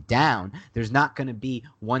 down to down. There's not going to be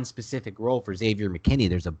one specific role for Xavier McKinney.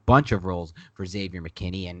 There's a bunch of roles for Xavier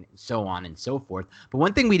McKinney and so on and so forth. But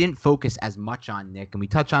one thing we didn't focus as much on, Nick, and we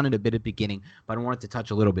touched on it a bit at the beginning, but I wanted to touch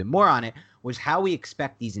a little bit more on it, was how we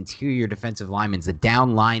expect these interior defensive linemen, the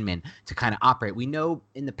down linemen, to kind of operate. We know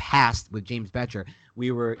in the past with James Bettcher, we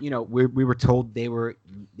were told they were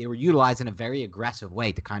utilized in a very aggressive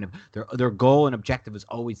way to kind of their goal and objective was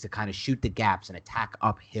always to kind of shoot the gaps and attack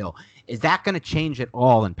uphill. Is that going to change at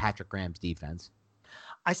all in Patrick Graham's defense?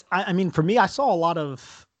 I mean, for me, I saw a lot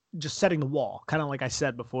of just setting the wall, kind of like I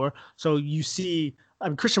said before. So you see,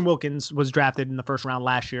 Christian Wilkins was drafted in the first round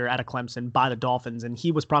last year out of Clemson by the Dolphins, and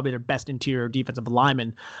he was probably their best interior defensive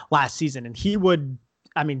lineman last season. And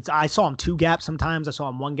I saw him two gaps sometimes. I saw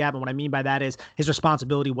him one gap. And what I mean by that is his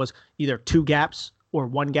responsibility was either two gaps or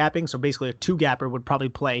one gapping. So basically a two gapper would probably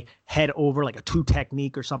play head over, like a two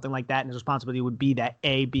technique or something like that. And his responsibility would be that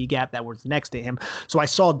A, B gap that was next to him. So I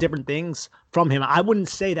saw different things from him. I wouldn't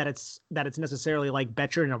say that it's necessarily like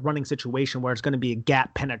Bettcher in a running situation where it's going to be a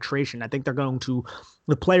gap penetration. I think the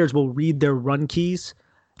players will read their run keys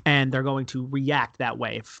and they're going to react that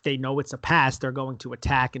way. If they know it's a pass, they're going to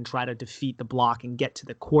attack and try to defeat the block and get to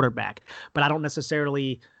the quarterback. But I don't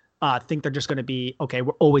necessarily think they're just going to be, okay,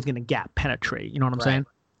 we're always going to gap penetrate. You know what I'm saying?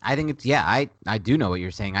 I think it's, I do know what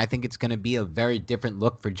you're saying. I think it's going to be a very different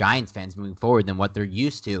look for Giants fans moving forward than what they're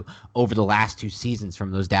used to over the last 2 seasons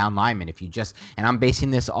from those down linemen. And I'm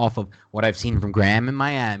basing this off of what I've seen from Graham in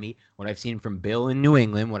Miami, what I've seen from Bill in New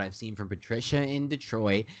England, what I've seen from Patricia in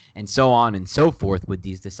Detroit, and so on and so forth with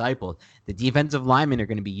these disciples. The defensive linemen are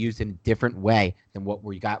going to be used in a different way than what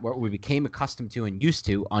we became accustomed to and used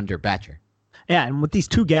to under Bettcher. Yeah, and with these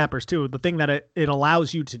two gappers too, the thing that it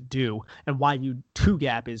allows you to do and why you two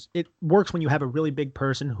gap is it works when you have a really big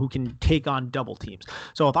person who can take on double teams.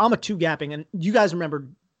 So if I'm a two gapping, and you guys remember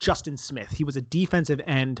Justin Smith, he was a defensive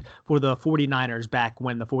end for the 49ers back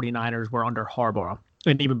when the 49ers were under Harbaugh,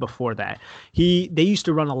 and even before that. They used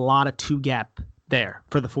to run a lot of two gap there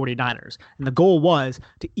for the 49ers. And the goal was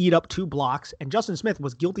to eat up 2 blocks. And Justin Smith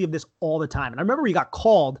was guilty of this all the time. And I remember he got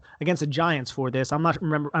called against the Giants for this. I'm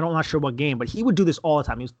not sure what game, but he would do this all the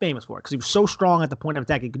time. He was famous for it because he was so strong at the point of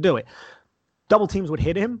attack he could do it. Double teams would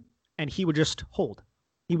hit him and he would just hold.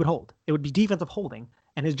 He would hold. It would be defensive holding.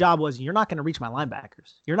 And his job was, you're not going to reach my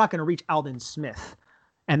linebackers. You're not going to reach Aldon Smith.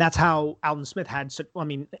 And that's how Aldon Smith and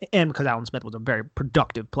because Aldon Smith was a very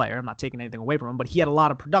productive player, I'm not taking anything away from him, but he had a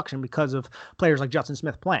lot of production because of players like Justin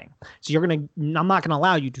Smith playing. So I'm not going to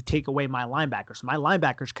allow you to take away my linebackers. So my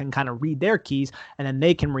linebackers can kind of read their keys and then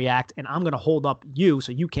they can react, and I'm going to hold up you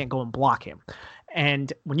so you can't go and block him.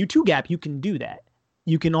 And when you two gap, you can do that.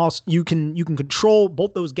 You can control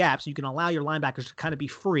both those gaps. You can allow your linebackers to kind of be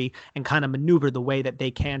free and kind of maneuver the way that they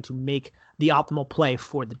can to make the optimal play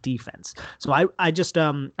for the defense. So I'm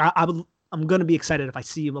going to be excited if I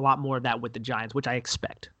see a lot more of that with the Giants, which I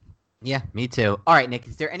expect. Yeah, me too. All right, Nick,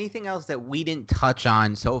 is there anything else that we didn't touch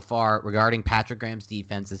on so far regarding Patrick Graham's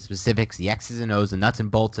defense, the specifics, the X's and O's, the nuts and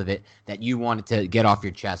bolts of it that you wanted to get off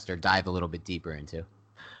your chest or dive a little bit deeper into?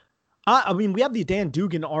 I mean, we have the Dan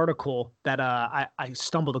Dugan article that I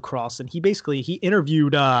stumbled across, and he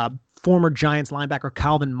interviewed former Giants linebacker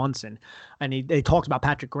Calvin Munson, and they talked about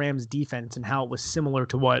Patrick Graham's defense and how it was similar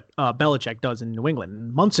to what Belichick does in New England.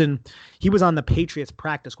 And Munson, he was on the Patriots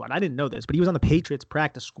practice squad. I didn't know this, but he was on the Patriots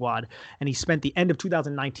practice squad, and he spent the end of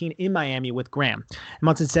 2019 in Miami with Graham. And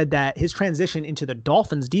Munson said that his transition into the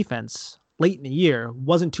Dolphins defense late in the year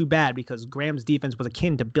wasn't too bad because Graham's defense was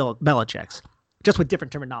akin to Belichick's, just with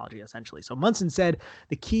different terminology, essentially. So Munson said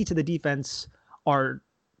the key to the defense are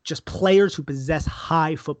just players who possess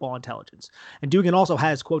high football intelligence. And Dugan also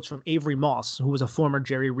has quotes from Avery Moss, who was a former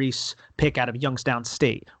Jerry Reese pick out of Youngstown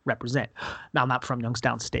State, represent. Now, I'm not from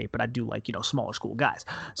Youngstown State, but I do like, smaller school guys.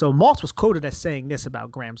 So Moss was quoted as saying this about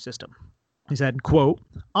Graham's system. He said, quote,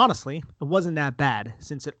 "Honestly, it wasn't that bad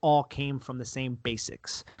since it all came from the same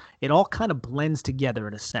basics. It all kind of blends together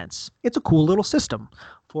in a sense. It's a cool little system.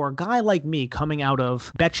 For a guy like me coming out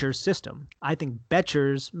of Bettcher's system, I think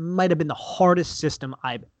Bettcher's might have been the hardest system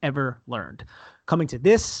I've ever learned. Coming to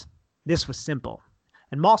this was simple."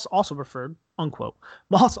 And Moss also referred, unquote,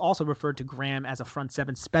 Moss also referred to Graham as a front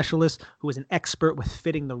seven specialist who was an expert with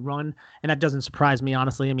fitting the run. And that doesn't surprise me,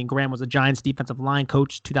 honestly. I mean, Graham was a Giants defensive line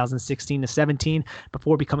coach 2016 to 17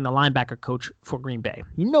 before becoming the linebacker coach for Green Bay.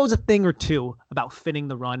 He knows a thing or two about fitting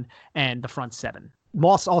the run and the front seven.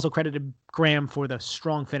 Moss also credited Graham for the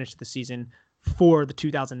strong finish of the season for the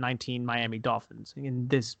 2019 Miami Dolphins. And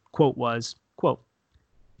this quote was, quote,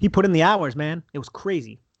 "He put in the hours, man. It was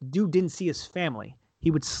crazy. Dude didn't see his family. He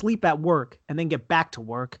would sleep at work and then get back to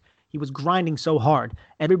work. He was grinding so hard.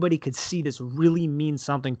 Everybody could see this really means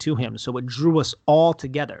something to him. So it drew us all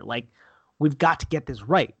together. Like, we've got to get this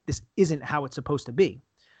right. This isn't how it's supposed to be."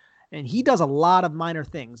 And he does a lot of minor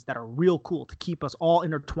things that are real cool to keep us all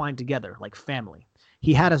intertwined together like family.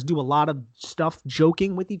 He had us do a lot of stuff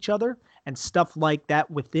joking with each other and stuff like that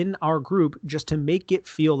within our group just to make it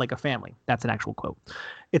feel like a family. That's an actual quote.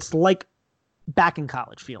 It's like back in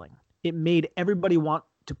college feeling. It made everybody want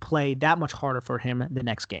to play that much harder for him the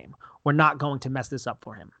next game. We're not going to mess this up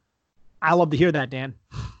for him. I love to hear that, Dan.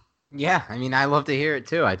 Yeah, I mean, I love to hear it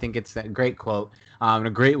too. I think it's a great quote and a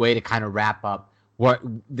great way to kind of wrap up what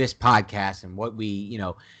this podcast and what we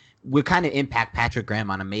kind of impact Patrick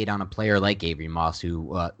Graham made on a player like Avery Moss,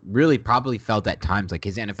 who really probably felt at times like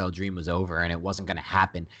his NFL dream was over and it wasn't going to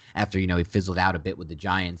happen after, he fizzled out a bit with the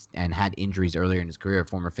Giants and had injuries earlier in his career,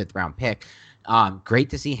 former 5th-round pick.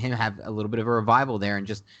 Great to see him have a little bit of a revival there, and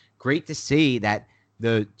just great to see that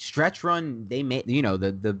the stretch run they made,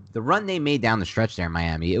 the run they made down the stretch there in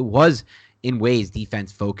Miami, it was in ways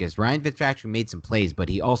defense focused. Ryan Fitzpatrick made some plays, but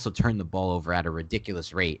he also turned the ball over at a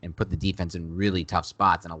ridiculous rate and put the defense in really tough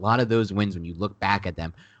spots. And a lot of those wins, when you look back at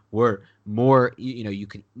them, were more, you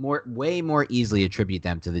could way more easily attribute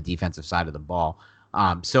them to the defensive side of the ball.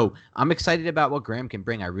 So I'm excited about what Graham can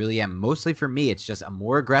bring. I really am. Mostly for me, it's just a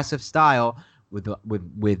more aggressive style with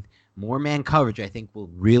more man coverage. I think will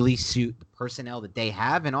really suit the personnel that they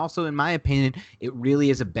have. And also, in my opinion, it really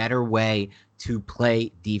is a better way to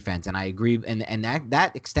play defense. And I agree. And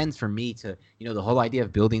that extends for me to, the whole idea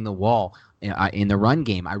of building the wall in the run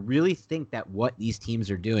game. I really think that what these teams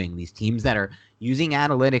are doing, these teams that are using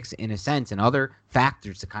analytics in a sense and other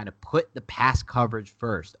factors to kind of put the pass coverage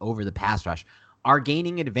first over the pass rush, are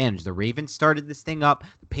gaining an advantage. The Ravens started this thing up.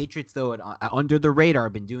 The Patriots, though, under the radar,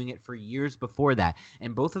 have been doing it for years before that.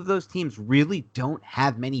 And both of those teams really don't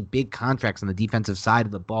have many big contracts on the defensive side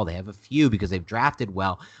of the ball. They have a few because they've drafted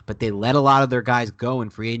well, but they let a lot of their guys go in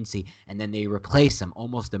free agency, and then they replace them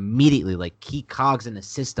almost immediately, like key cogs in the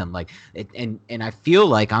system. And I feel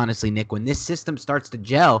like, honestly, Nick, when this system starts to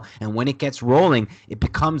gel and when it gets rolling, it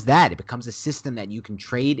becomes that. It becomes a system that you can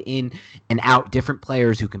trade in and out different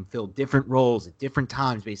players who can fill different roles at different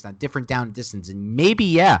times based on different down distance. And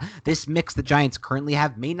maybe, this mix the Giants currently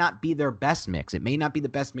have may not be their best mix. It may not be the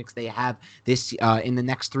best mix they have this in the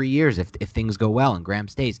next 3 years if things go well and Graham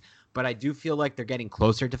stays. But I do feel like they're getting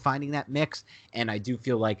closer to finding that mix, and I do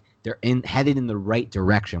feel like they're headed in the right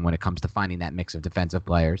direction when it comes to finding that mix of defensive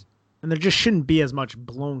players. And there just shouldn't be as much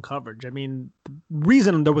blown coverage. I mean, the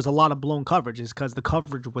reason there was a lot of blown coverage is because the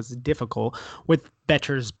coverage was difficult with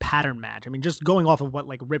Bettcher's pattern match. I mean, just going off of what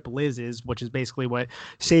Rip Liz is, which is basically what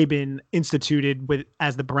Saban instituted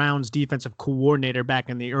as the Browns defensive coordinator back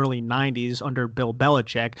in the early 90s under Bill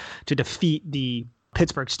Belichick to defeat the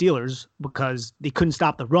Pittsburgh Steelers because they couldn't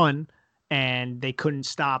stop the run and they couldn't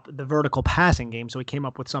stop the vertical passing game. So he came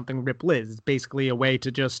up with something Rip Liz. It's basically a way to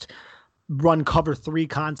just run cover 3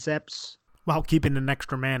 concepts while keeping an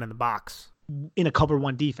extra man in the box in a cover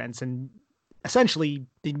 1 defense. And essentially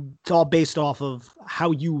it's all based off of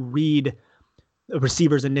how you read a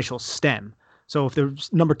receiver's initial stem. So if the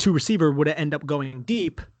number 2 receiver would end up going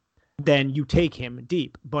deep, then you take him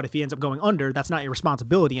deep. But if he ends up going under, that's not your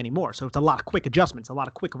responsibility anymore. So it's a lot of quick adjustments, a lot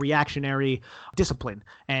of quick reactionary discipline.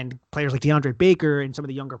 And players like DeAndre Baker and some of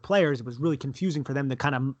the younger players, it was really confusing for them to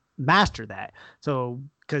kind of master that. So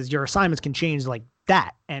because your assignments can change like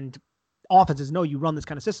that. And offenses know you run this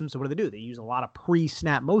kind of system. So what do? They use a lot of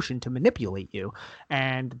pre-snap motion to manipulate you.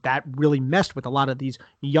 And that really messed with a lot of these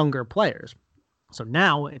younger players. So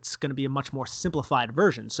now it's going to be a much more simplified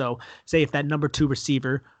version. So say if that number 2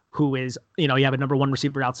 receiver who is, you have a number 1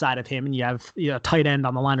 receiver outside of him and you have a tight end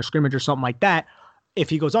on the line of scrimmage or something like that. If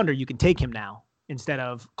he goes under, you can take him now instead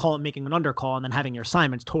of making an under call and then having your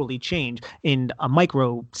assignments totally change in a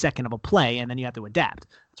microsecond of a play. And then you have to adapt.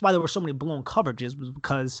 That's why there were so many blown coverages, was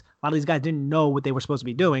because a lot of these guys didn't know what they were supposed to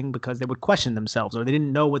be doing because they would question themselves, or they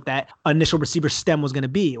didn't know what that initial receiver stem was going to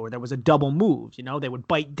be, or there was a double move. They would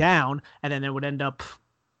bite down and then it would end up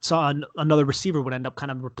another receiver would end up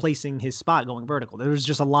kind of replacing his spot going vertical. There was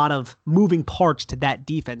just a lot of moving parts to that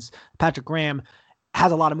defense. Patrick Graham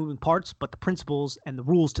has a lot of moving parts, but the principles and the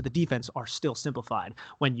rules to the defense are still simplified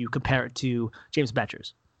when you compare it to James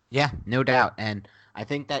Bettcher's. Yeah, no doubt. And I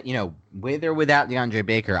think that, with or without DeAndre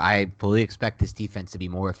Baker, I fully expect this defense to be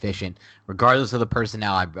more efficient, regardless of the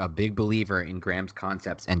personnel. I'm a big believer in Graham's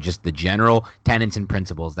concepts and just the general tenets and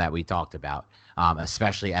principles that we talked about,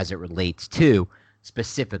 especially as it relates to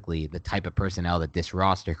specifically the type of personnel that this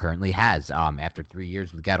roster currently has after 3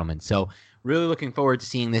 years with Gettleman. So really looking forward to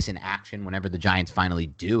seeing this in action whenever the Giants finally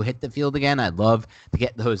do hit the field again. I'd love to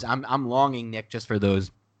get those. I'm longing, Nick, just for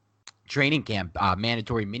those training camp,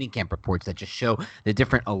 mandatory minicamp reports that just show the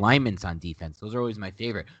different alignments on defense. Those are always my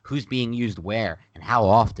favorite. Who's being used where and how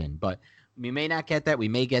often. But we may not get that. We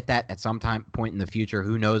may get that at some point in the future.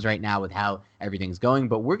 Who knows right now with how everything's going.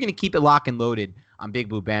 But we're going to keep it locked and loaded on Big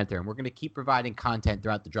Blue Banter, and we're going to keep providing content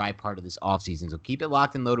throughout the dry part of this offseason. So keep it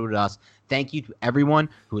locked and loaded with us. Thank you to everyone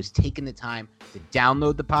who has taken the time to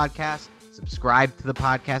download the podcast, subscribe to the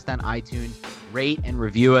podcast on iTunes, rate and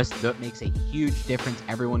review us. That makes a huge difference.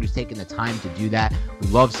 Everyone who's taken the time to do that. We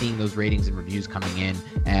love seeing those ratings and reviews coming in,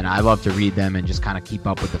 and I love to read them and just kind of keep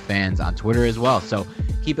up with the fans on Twitter as well. So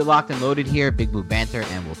keep it locked and loaded here, Big Blue Banter,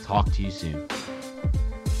 and we'll talk to you soon.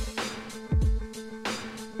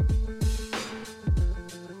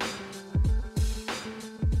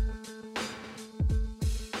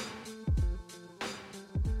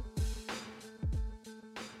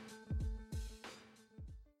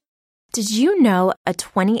 Did you know a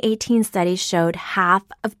 2018 study showed half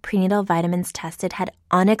of prenatal vitamins tested had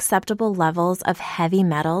unacceptable levels of heavy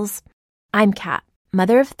metals? I'm Kat,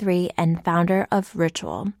 mother of 3 and founder of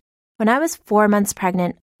Ritual. When I was 4 months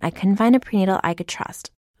pregnant, I couldn't find a prenatal I could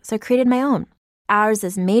trust, so I created my own. Ours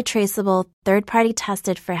is made traceable, third-party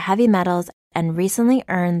tested for heavy metals, and recently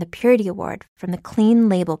earned the Purity Award from the Clean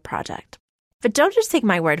Label Project. But don't just take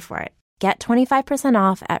my word for it. Get 25%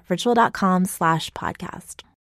 off at ritual.com/podcast.